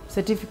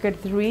 Certificate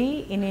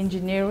 3 in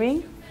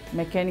Engineering,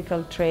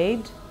 Mechanical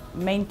Trade,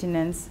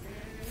 Maintenance,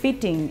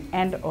 Fitting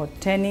and or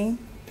Turning,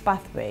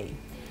 Pathway.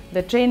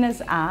 The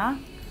trainers are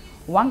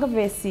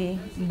Wangavesi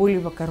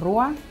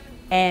Mbulivakarua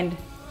and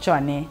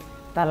Chone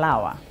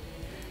Talawa.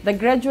 The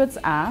graduates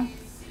are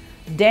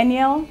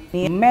Daniel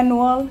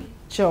Emmanuel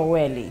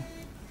Choweli,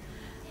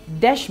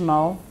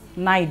 Deshmo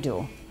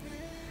Naidu,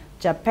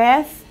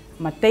 Japeth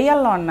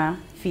Mateyalona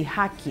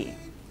Fihaki,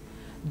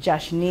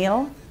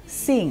 Jashnil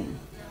Singh,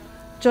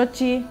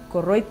 Chochi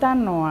Koroita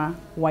Noa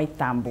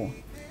Waitambu,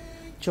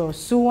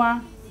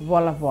 Chosua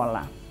Vola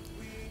Vola,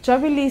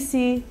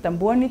 Chovilisi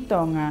Tambuani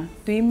Tonga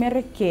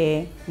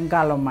Tuimereke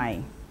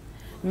Ngalomai,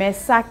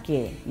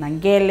 Mesake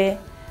Nangele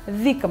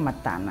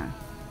Dhikamatana,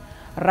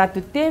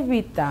 Ratute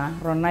Vita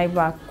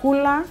Ronaiva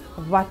Kula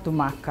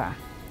Vatumaka,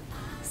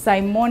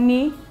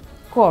 Simoni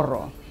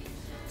Koro,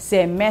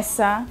 Se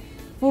Mesa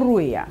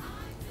Puruia,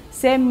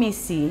 Se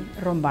Misi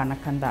Rombana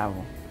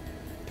Kandavu,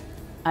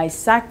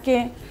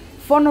 Aisake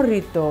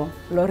Fonorito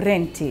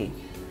Lorenti,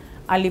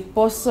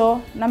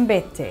 Aliposo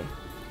Nambete,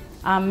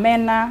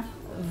 Amena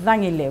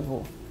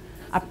Dhangilevu,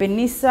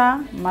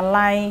 Apenisa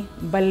Malai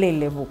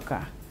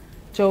Balelevuka,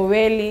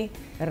 Choweli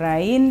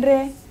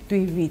Raindre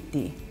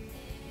Tuiviti,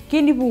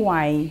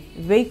 Kinibuai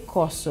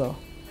Veikoso,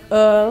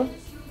 Earl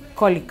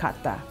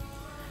Kolikata,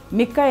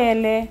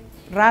 Mikaele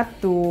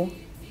Ratu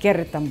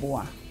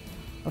Keretambua,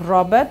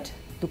 Robert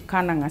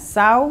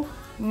Tukanangasau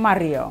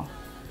Mario,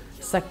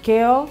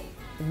 Sakeo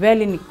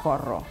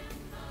Velinikoro,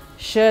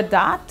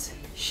 Sherdat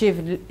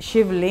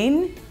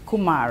Shivlin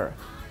Kumar,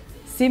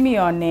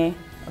 Simeone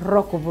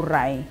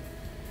Rokoburai,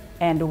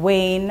 and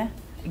Wayne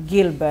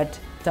Gilbert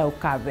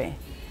Taukabe.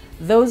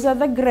 Those are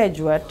the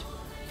graduates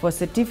for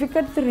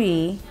Certificate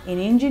 3 in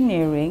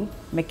Engineering,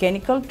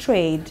 Mechanical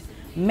Trade,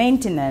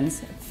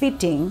 Maintenance,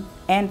 Fitting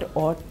and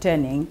or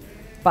Turning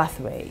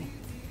pathway.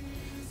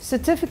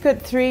 Certificate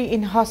 3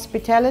 in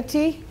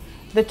Hospitality,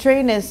 the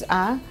trainers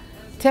are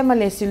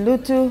Temalesi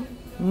Lutu,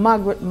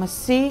 Margaret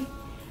Masi.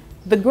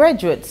 The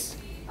graduates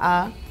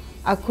are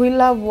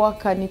Aquila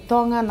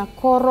Wakanitonga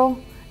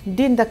Nakoro,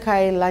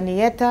 Dindakai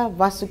Lanieta,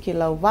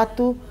 Vasukila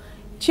Vatu,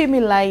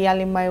 Chimilai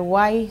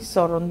Yalimaiwai,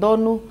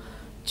 Sorondonu,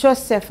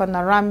 Josefa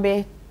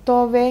Narambe,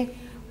 Tove,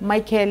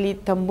 Michaeli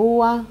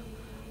Tambua,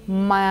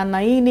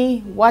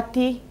 Manaini,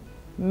 Wati,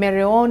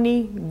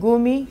 Mereoni,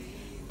 Gumi,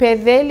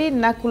 Pedeli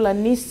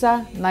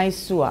Nakulanisa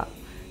Naisua,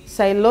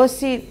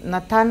 Sailosi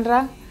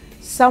Natandra,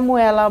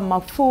 Samuela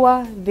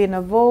Mafua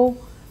Dinavo,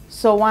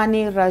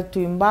 Sowani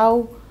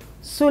Ratuimbau,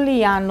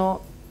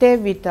 Suliano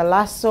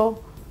Tevitalaso,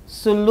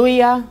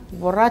 Suluya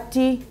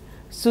Vorati,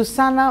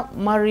 Susana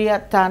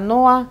Maria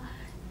Tanoa,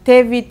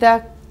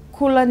 Tevita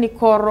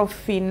Kulanikoro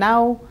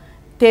Finau,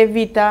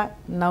 Tevita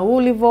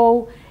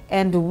Naulivo,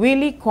 and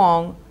Willie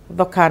Kong,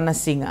 the Kana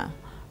singer.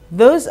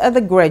 Those are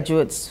the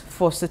graduates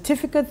for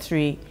Certificate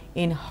 3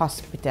 in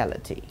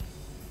Hospitality.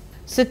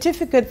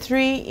 Certificate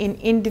 3 in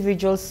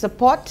Individual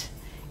Support,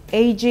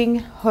 Aging,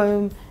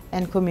 Home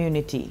and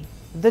Community.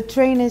 The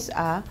trainers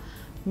are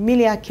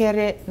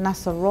Miliakere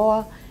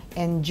Nasaroa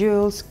and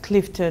Jules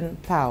Clifton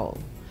Powell.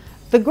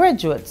 The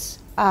graduates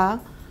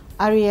are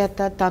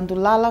Arieta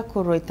Tandulala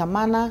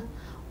Kuroitamana,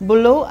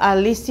 Bulo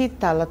Alisi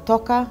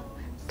Talatoka,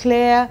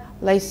 Claire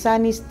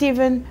Laisani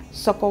Stephen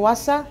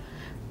Sokowasa,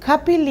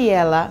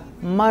 Kapiliela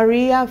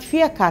Maria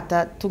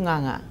Fiakata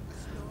Tunganga,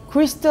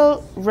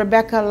 Crystal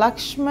Rebecca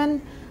Lakshman,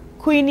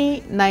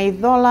 Queenie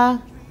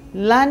Naidhola,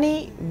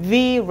 Lani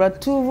V.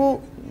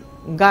 Ratuvu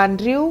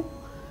Gandriu,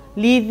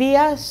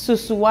 Lydia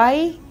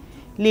Susuai,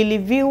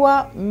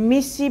 Liliviwa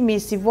Misi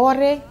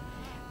Misivore,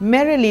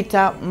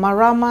 Merilita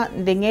Marama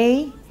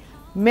Dengei,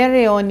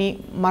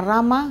 Mereoni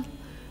Marama,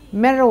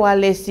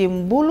 Merewalesi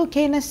Mbulu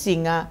Kena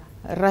Singa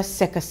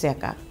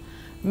Rasekaseka,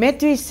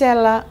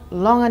 Metuisela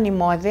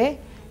Longanimode,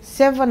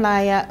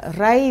 Sevanaya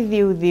Rai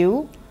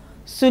Diu,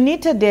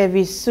 Sunita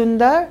Devi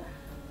Sundar,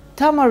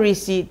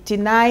 Tamarisi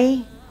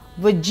Tinai,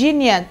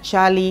 Virginia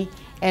Charlie,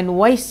 and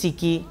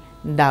Waisiki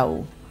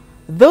Dau.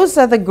 Those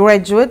are the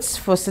graduates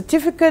for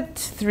Certificate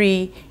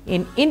 3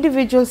 in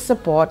Individual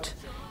Support,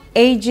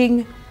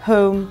 Aging,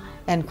 Home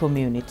and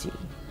Community.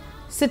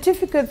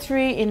 Certificate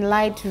 3 in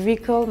Light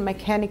Vehicle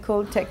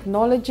Mechanical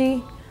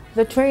Technology.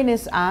 The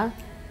trainers are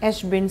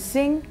Ashbin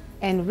Singh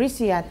and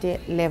Risiate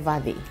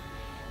Levadi.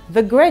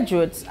 The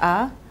graduates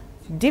are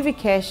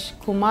Divikesh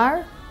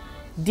Kumar,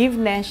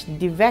 Divnesh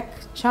Divek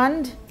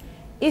Chand,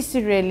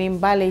 Israelim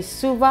Bale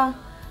Suva,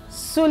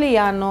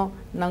 Suliano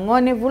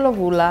Nangone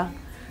Vulavula,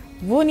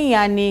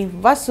 Vuniani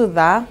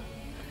Vasudha,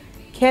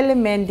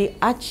 Kelemendi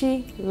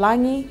Achi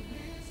Langi,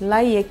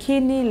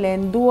 Layekini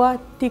Lendua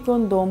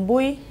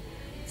Tikondombui,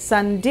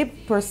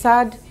 Sandip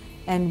Prasad,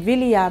 and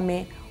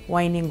Viliame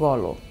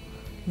Wainingolo.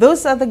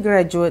 Those are the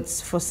graduates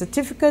for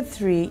Certificate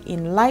 3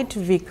 in Light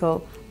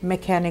Vehicle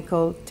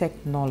Mechanical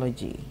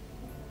Technology.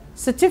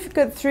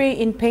 Certificate 3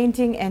 in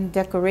Painting and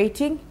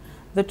Decorating.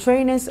 The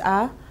trainers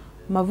are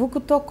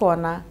Mavukuto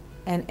Kona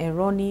and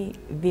Eroni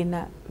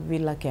Vina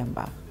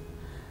Vilakemba.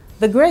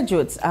 The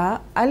graduates are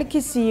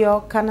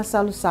Alikisio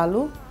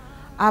Kanasalusalu,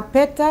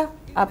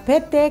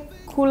 Apete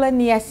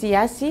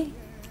Kulaniasiasi,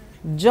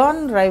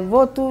 John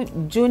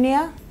Raivotu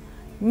Jr.,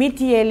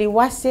 Mitieli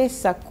Wase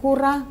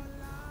Sakura,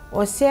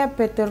 Osea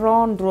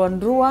Peteron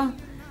Ruandrua,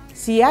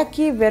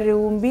 Siaki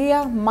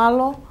Veriumbia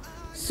Malo,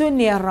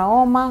 Sunia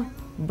Raoma,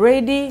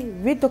 Brady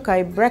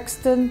Vitokai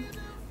Braxton,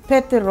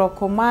 Petero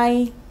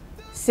Komai,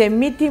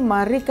 Semiti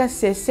Marika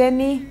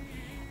Seseni,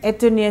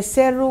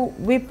 Etunieseru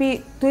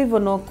Wipi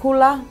Tuivono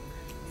Kula,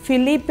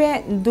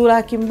 Filipe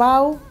Ndula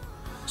Kimbau,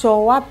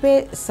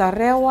 Chowape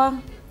Sarewa,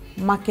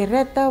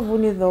 Makereta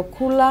Vunido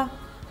Kula,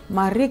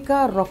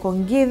 Marika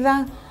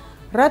Rokongida,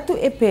 Ratu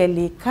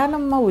Epeli Kana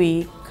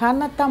Maui,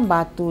 Kana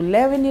Tambatu,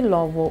 Leveni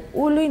Lovo,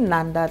 Ului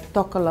Nanda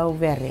Tokalau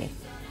Vere.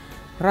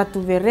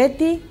 Ratu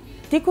Vereti,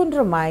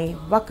 Tikundramai,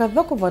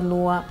 Vakadoko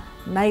Vanua,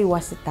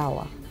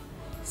 Naiwasitawa.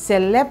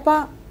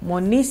 Selepa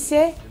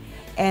Monise,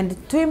 and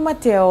Tui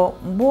Mateo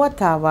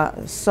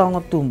Mbuatawa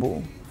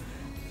Songotumbu.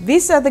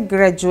 These are the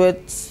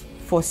graduates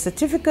for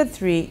Certificate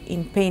 3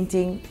 in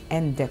Painting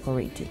and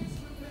Decorating.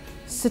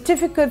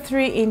 Certificate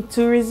 3 in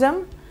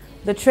Tourism.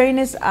 The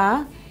trainers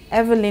are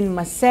Evelyn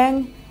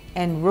Maseng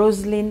and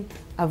Roslyn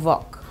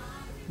Avok.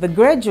 The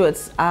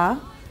graduates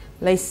are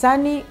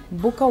Laisani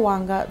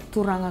Bukawanga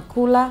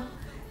Turangakula,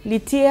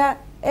 Litia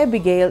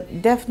Abigail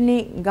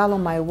Daphne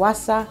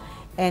Galomaiwasa,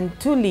 and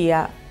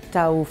Tulia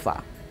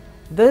Taufa.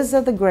 Those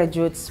are the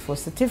graduates for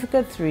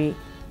Certificate 3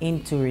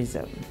 in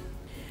Tourism.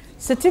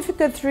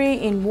 Certificate 3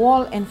 in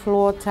Wall and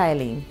Floor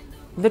Tiling.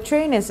 The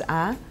trainers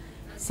are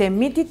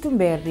Semiti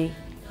Tumberi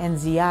and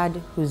Ziad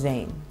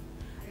Hussein.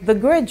 The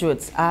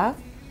graduates are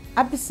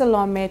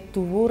Abisalome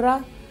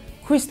Tuvura,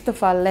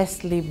 Christopher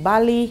Leslie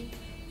Bali,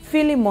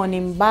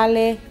 Philimon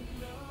Mbale,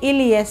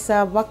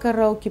 Iliesa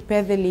Vakarau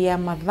Kipedelia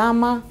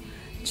Madhama,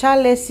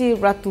 Chalesi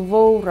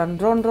Ratuvou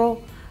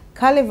Randrondro,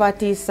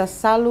 Kalevati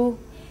Sasalu,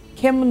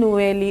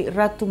 Kemunueli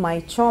Ratu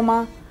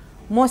Maichoma,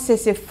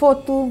 Mosese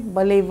Fotu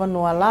Baleva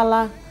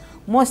Noalala,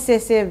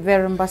 Mosese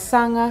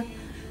Verembasanga,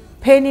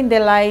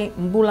 Penindelai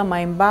Mbula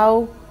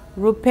Maimbau,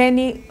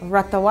 Rupeni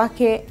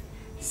Ratawake,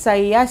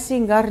 Saiasi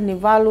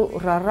Ngarnivalu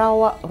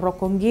Rarawa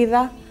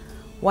Rokongida,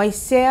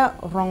 Waisea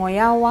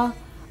Rongoyawa,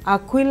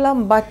 Aquila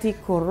Mbati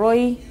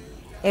Koroi,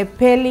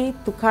 Epeli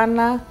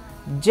Tukana,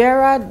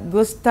 Gerard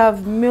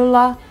Gustav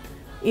Muller,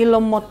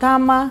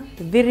 Ilomotama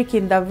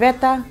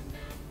Virikindaveta,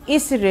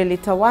 Israeli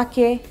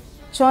Tawake,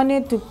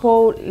 Chone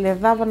Tupo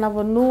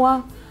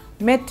Levavanavonua,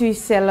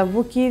 Metuisela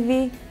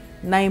Vukidi,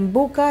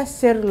 Naimbuka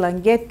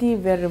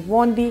Serulangeti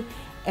Verevondi,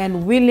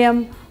 and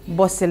William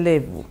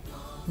Boselevu.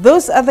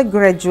 Those are the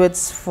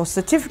graduates for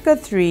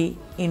Certificate 3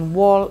 in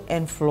Wall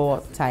and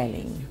Floor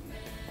Tiling.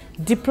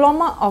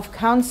 Diploma of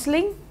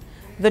Counseling,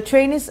 the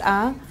trainees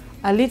are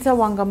Alita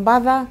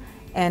Wangambada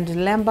and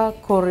Lemba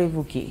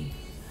Korevuki.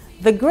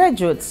 The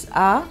graduates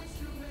are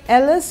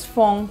Ellis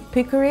Fong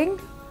Pickering,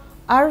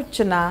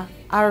 Archana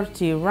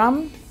Arti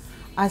Ram,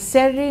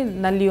 Aseri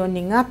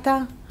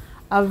Nalioningata,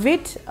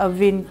 Avit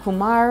Avin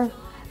Kumar,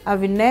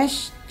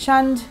 Avinesh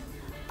Chand,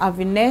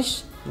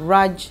 Avinesh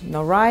Raj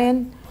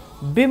Narayan,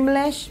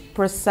 Bimlesh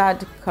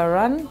Prasad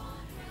Karan,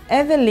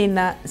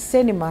 Evelina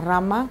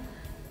Senimarama,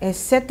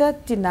 Eseta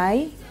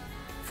Tinai,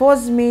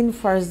 Fozmin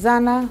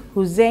Farzana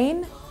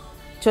Hussein,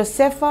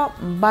 Josefa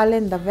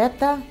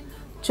Mbalendaveta,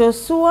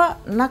 Joshua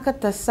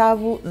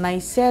Nakatasavu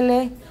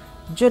Naisele,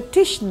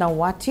 Jotish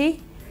Nawati,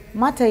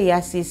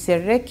 Matayasi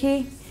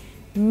Sereki,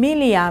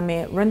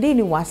 Miliame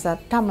Randiniwasa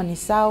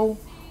Tamanisau,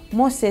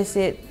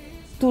 Mosese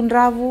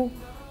Tundravu,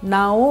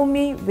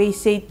 Naomi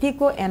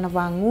Veiseitiko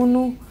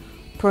Enavangunu,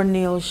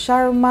 Pranil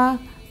Sharma,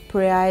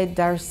 Priyai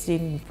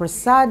Darsin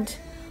Prasad,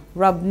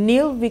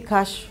 Rabnil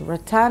Vikash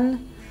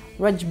Ratan,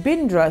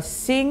 Rajbindra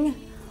Singh,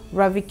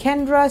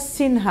 Ravikendra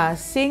Sinha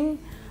Singh,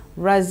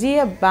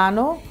 Razia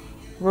Bano,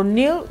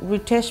 Ronil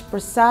Ritesh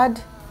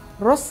Prasad,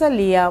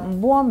 Rosalia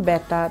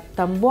Mbuambeta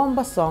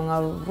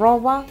Tambuambasonga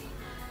Rova,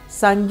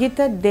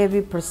 Sangita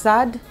Devi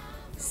Prasad,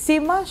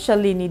 Sima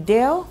Shalini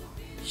Deo,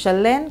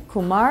 Shalen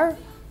Kumar,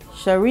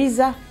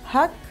 Shariza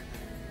Haq,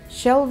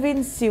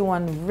 Shelvin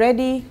Siwan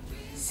Reddy,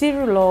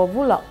 Cirulo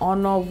Vula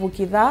Ono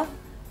Vukida,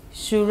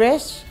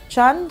 Suresh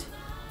Chand,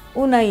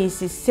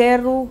 Unaisi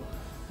Seru,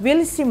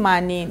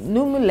 Vilsimani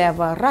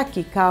Numuleva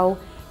Rakikau,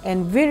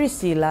 and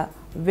Virisila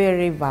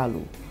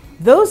Verivalu.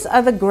 Those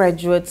are the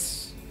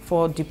graduates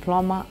for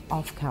Diploma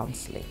of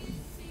Counseling.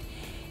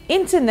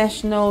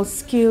 International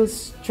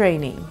Skills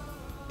Training.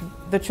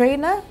 The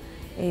trainer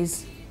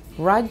is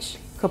Raj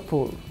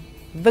Kapoor.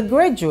 The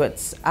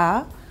graduates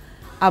are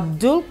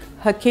Abdul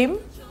Hakim,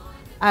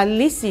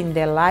 Alisin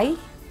Delai,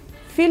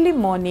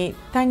 Filimoni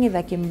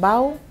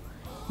Tangidakimbau,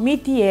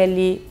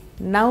 Mitieli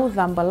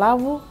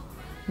Naudhambalavu,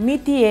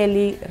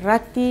 Mitieli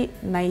Rati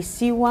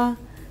Naisiwa,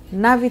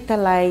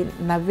 Navitalai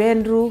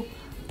Navendru,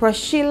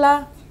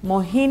 Prashila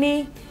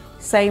Mohini,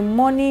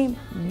 Saimoni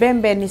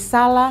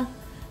Bembenisala,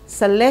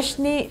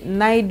 Saleshni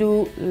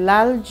Naidu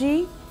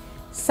Lalji,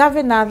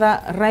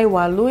 Savenada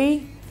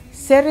Raiwalui,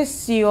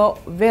 Seresio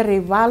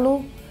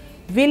Verivalu,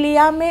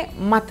 Viliame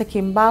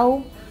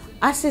Matakimbau,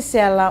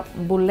 Asisela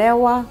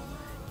Bulewa,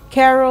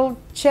 Carol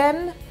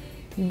Chen,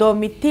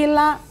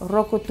 Domitila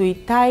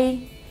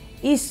Rokotuitai,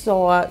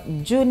 Isoa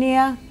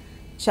Junior,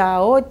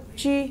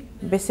 Chaochi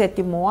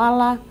Beseti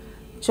Moala,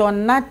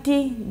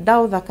 Chonati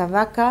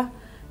Daudakadaka,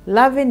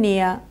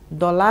 Lavenia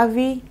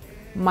Dolavi,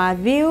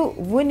 Madhiu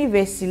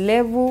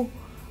Vunivesilevu,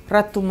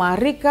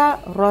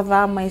 Ratumarika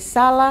Rodha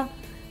Maisala,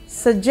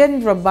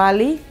 Sajendra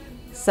Bali,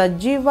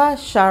 Sajiva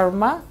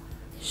Sharma,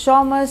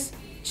 Shomas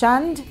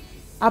Chand,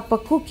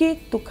 Apakuki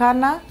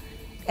Tukana,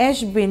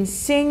 Ashbin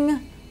Singh,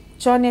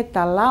 Chone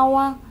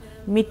Talawa,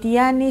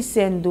 Mitiani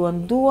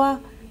Senduandua,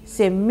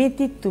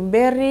 Semiti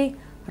Tumberi,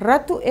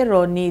 Ratu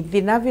Eroni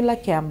Vinavila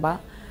Kamba,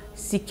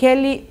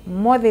 Sikeli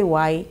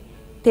Modewai,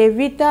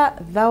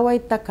 Tevita Dawai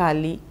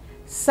Takali,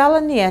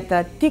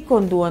 Salanieta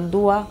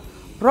Tikonduandua,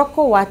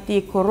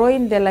 Rokowati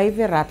Koroin de la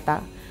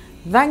Iverata,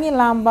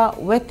 Vangilamba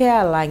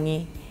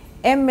Wetealangi,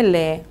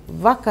 Emile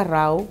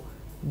Vakarau,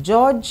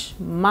 George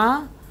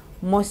Ma,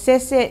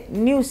 Mosese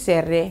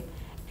Newsere,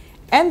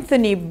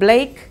 Anthony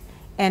Blake,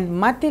 and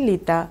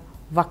Matilita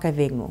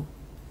Vakadengu.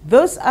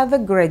 Those are the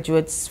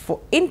graduates for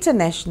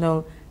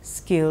International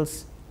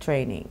Skills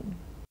Training.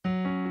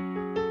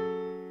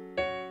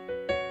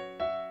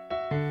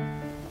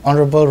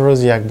 Honorable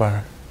Rosie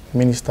Akbar,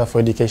 Minister for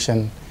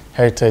Education,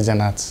 Heritage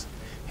and Arts.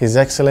 His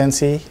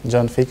Excellency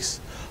John Fix,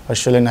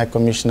 Australian High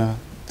Commissioner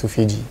to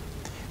Fiji.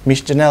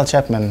 Ms. Janelle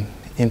Chapman,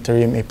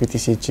 Interim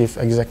APTC Chief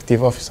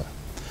Executive Officer.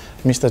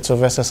 Mr.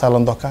 Chovesa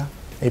Salondoka,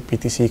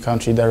 APTC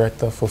Country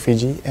Director for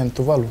Fiji and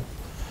Tuvalu.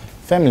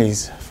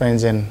 Families,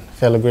 friends and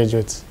fellow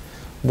graduates,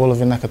 Bolo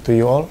Vinaka to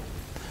you all.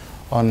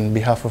 On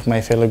behalf of my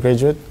fellow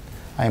graduate,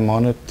 I'm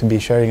honored to be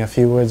sharing a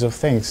few words of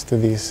thanks to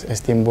this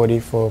esteemed body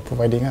for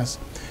providing us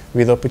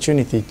with the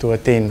opportunity to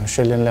attain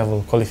Australian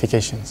level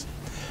qualifications.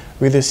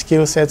 With the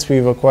skill sets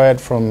we've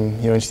acquired from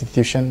your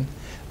institution,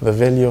 the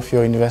value of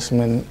your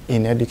investment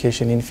in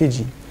education in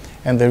Fiji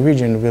and the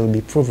region will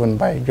be proven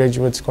by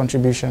graduates'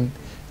 contribution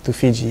to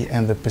Fiji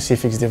and the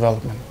Pacific's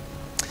development.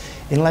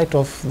 In light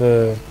of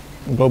the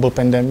global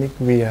pandemic,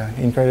 we are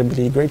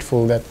incredibly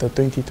grateful that the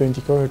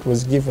 2020 cohort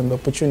was given the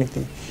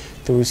opportunity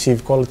to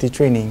receive quality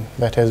training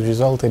that has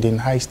resulted in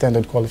high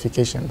standard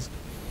qualifications.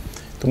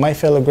 To my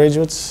fellow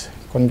graduates,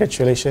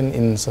 congratulations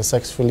in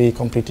successfully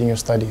completing your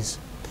studies.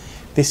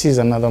 This is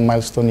another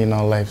milestone in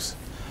our lives.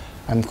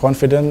 I'm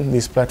confident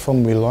this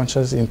platform will launch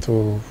us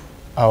into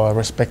our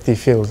respective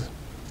fields.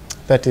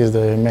 That is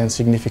the immense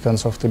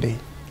significance of today.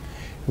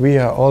 We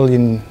are all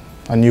in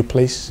a new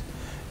place.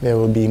 There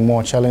will be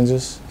more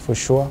challenges for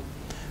sure,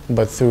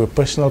 but through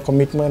personal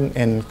commitment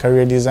and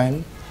career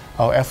design,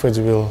 our efforts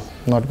will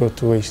not go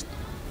to waste.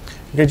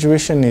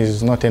 Graduation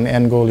is not an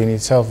end goal in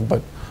itself,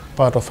 but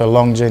part of a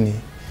long journey.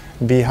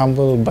 Be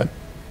humble, but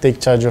take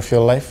charge of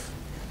your life.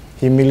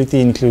 Humility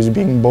includes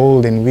being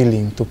bold and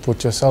willing to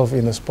put yourself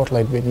in the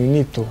spotlight when you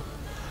need to.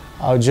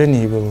 Our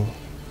journey will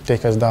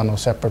take us down a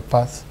separate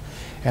path,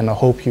 and I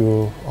hope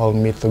you all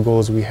meet the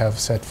goals we have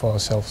set for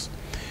ourselves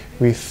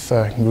with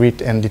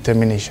grit and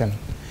determination.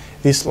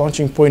 This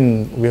launching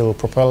point will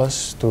propel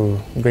us to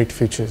great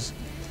futures,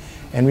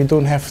 and we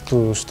don't have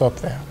to stop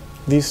there.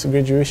 This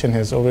graduation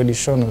has already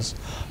shown us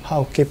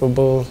how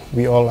capable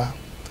we all are.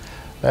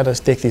 Let us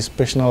take this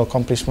personal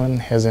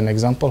accomplishment as an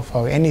example of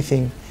how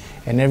anything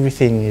and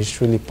everything is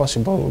truly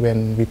possible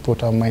when we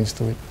put our minds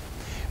to it.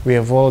 We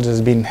have all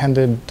just been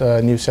handed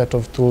a new set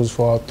of tools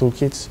for our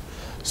toolkits,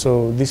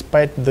 so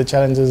despite the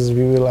challenges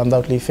we will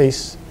undoubtedly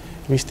face,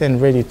 we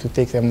stand ready to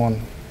take them on.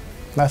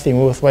 Nothing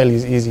worthwhile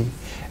is easy,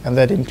 and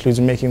that includes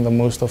making the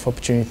most of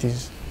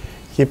opportunities.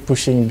 Keep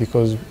pushing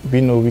because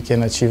we know we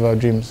can achieve our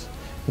dreams,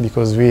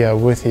 because we are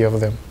worthy of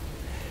them.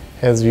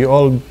 As we have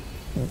all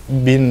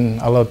been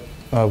allowed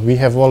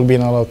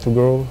to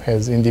grow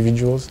as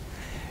individuals,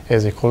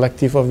 as a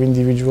collective of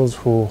individuals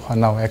who are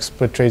now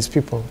expert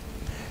tradespeople,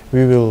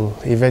 we will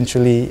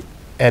eventually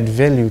add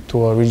value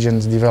to our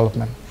region's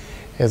development.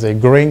 As a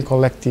growing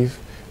collective,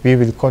 we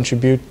will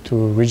contribute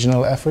to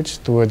regional efforts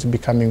towards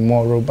becoming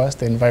more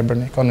robust and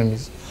vibrant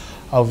economies.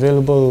 Our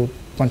valuable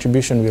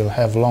contribution will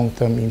have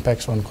long-term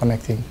impacts on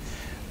connecting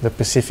the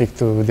Pacific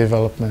to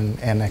development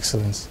and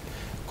excellence.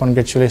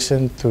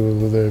 Congratulations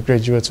to the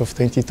graduates of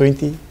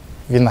 2020.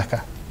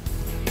 Vinaka.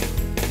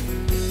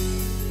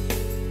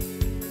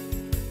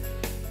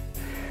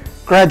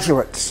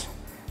 Graduates,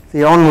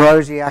 the Hon.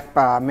 Rosie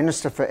Akbar,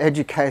 Minister for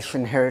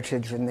Education,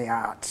 Heritage and the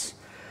Arts,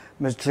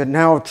 Ms.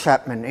 Janelle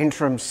Chapman,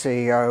 Interim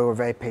CEO of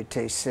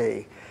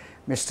APTC,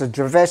 Mr.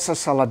 Jovesa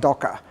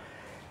Saladoka,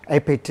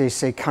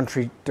 APTC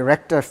Country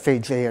Director,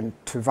 Fiji and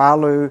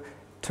Tuvalu,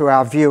 to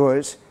our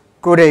viewers,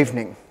 good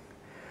evening.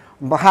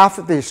 On behalf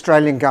of the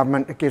Australian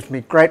Government, it gives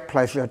me great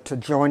pleasure to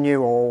join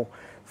you all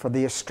for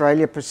the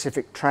Australia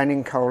Pacific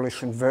Training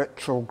Coalition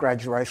virtual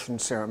graduation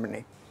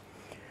ceremony.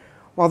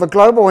 While the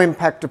global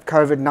impact of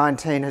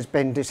COVID-19 has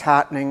been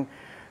disheartening,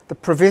 the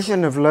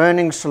provision of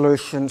learning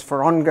solutions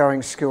for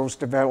ongoing skills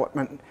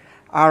development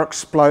are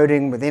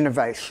exploding with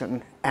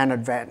innovation and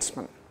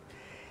advancement.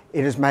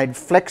 It has made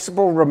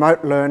flexible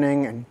remote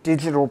learning and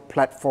digital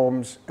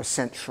platforms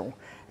essential,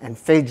 and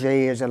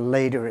Fiji is a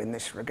leader in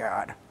this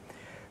regard.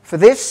 For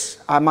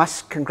this, I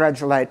must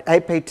congratulate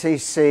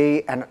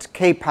APTC and its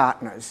key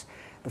partners,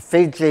 the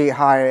Fiji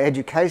Higher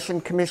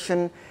Education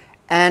Commission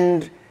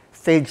and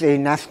Fiji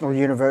National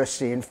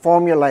University, in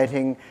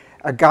formulating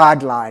a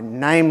guideline,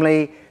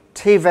 namely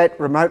TVET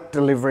remote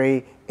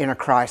delivery in a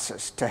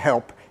crisis, to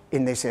help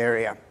in this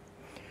area.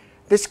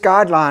 This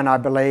guideline, I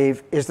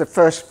believe, is the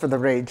first for the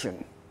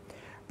region.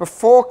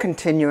 Before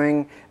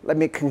continuing, let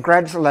me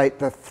congratulate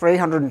the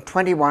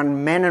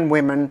 321 men and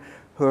women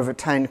who have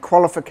attained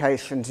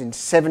qualifications in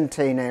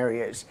 17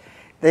 areas.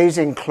 These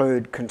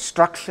include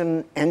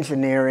construction,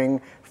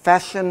 engineering,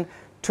 fashion,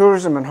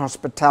 tourism and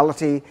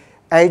hospitality,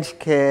 aged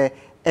care,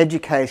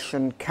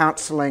 education,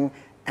 counselling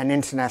and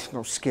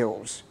international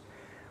skills.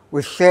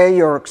 We share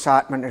your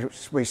excitement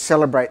as we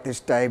celebrate this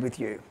day with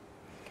you.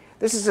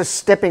 This is a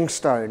stepping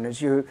stone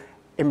as you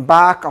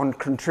embark on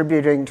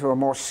contributing to a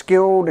more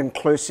skilled,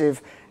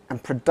 inclusive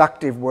and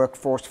productive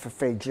workforce for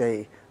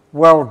Fiji.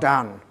 Well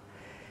done.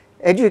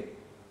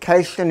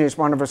 Education is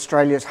one of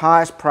Australia's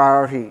highest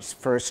priorities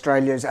for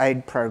Australia's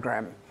aid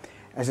program,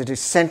 as it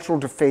is central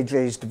to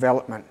Fiji's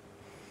development.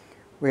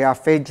 We are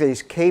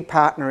Fiji's key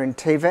partner in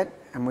TVET,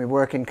 and we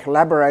work in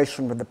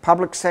collaboration with the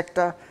public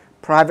sector,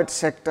 private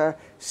sector,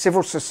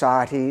 civil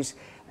societies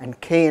and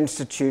key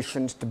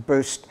institutions to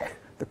boost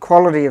the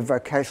quality of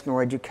vocational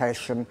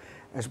education,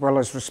 as well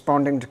as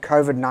responding to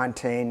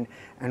COVID-19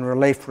 and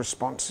relief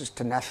responses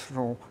to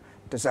national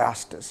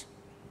disasters.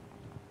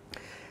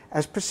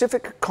 As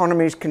Pacific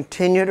economies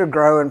continue to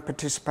grow and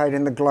participate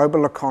in the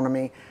global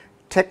economy,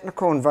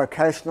 technical and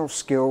vocational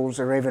skills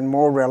are even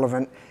more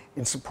relevant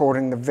in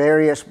supporting the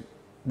various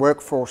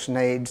workforce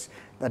needs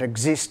that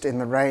exist in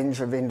the range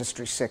of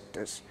industry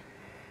sectors.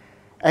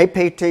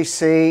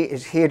 APTC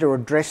is here to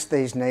address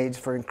these needs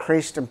for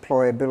increased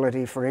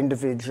employability for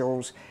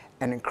individuals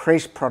and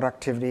increased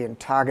productivity in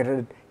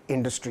targeted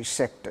industry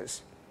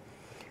sectors.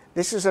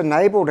 This has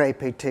enabled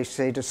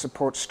APTC to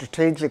support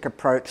strategic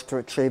approach to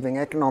achieving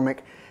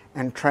economic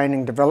and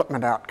training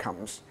development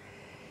outcomes.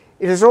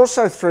 It is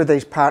also through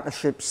these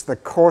partnerships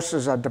that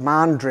courses are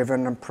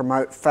demand-driven and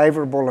promote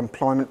favourable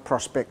employment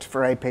prospects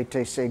for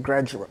APTC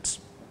graduates.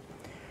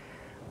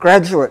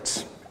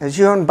 Graduates, as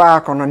you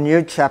embark on a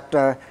new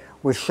chapter,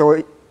 we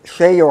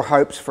share your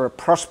hopes for a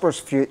prosperous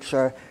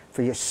future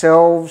for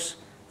yourselves,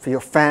 for your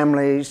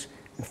families,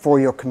 and for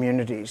your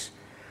communities.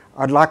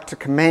 I'd like to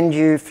commend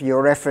you for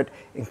your effort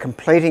in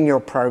completing your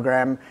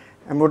program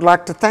and would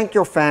like to thank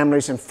your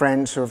families and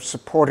friends who have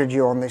supported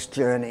you on this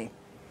journey.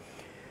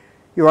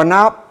 You are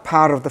now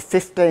part of the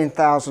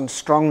 15,000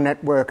 strong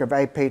network of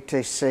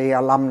APTC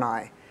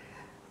alumni.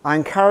 I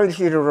encourage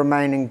you to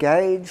remain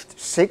engaged,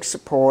 seek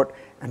support,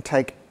 and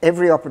take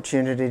every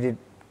opportunity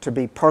to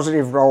be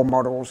positive role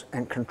models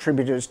and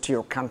contributors to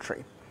your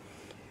country.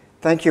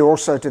 Thank you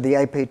also to the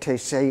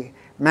APTC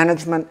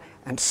management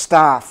and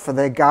staff for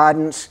their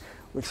guidance,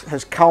 which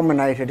has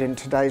culminated in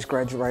today's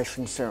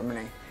graduation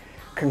ceremony.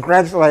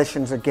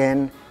 Congratulations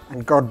again,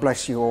 and God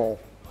bless you all.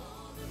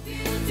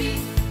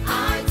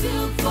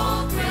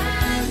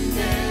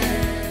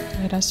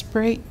 Let us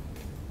pray.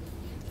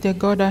 Dear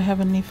God, our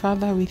Heavenly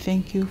Father, we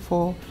thank you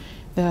for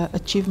the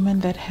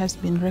achievement that has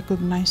been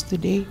recognized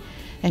today,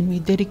 and we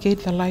dedicate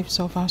the lives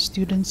of our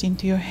students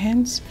into your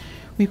hands.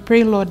 We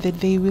pray, Lord,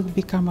 that they will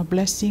become a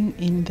blessing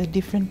in the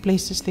different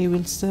places they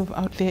will serve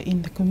out there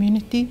in the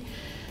community.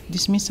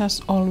 Dismiss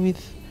us all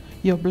with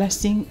your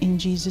blessing. In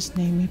Jesus'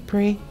 name we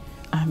pray.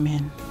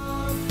 Amen.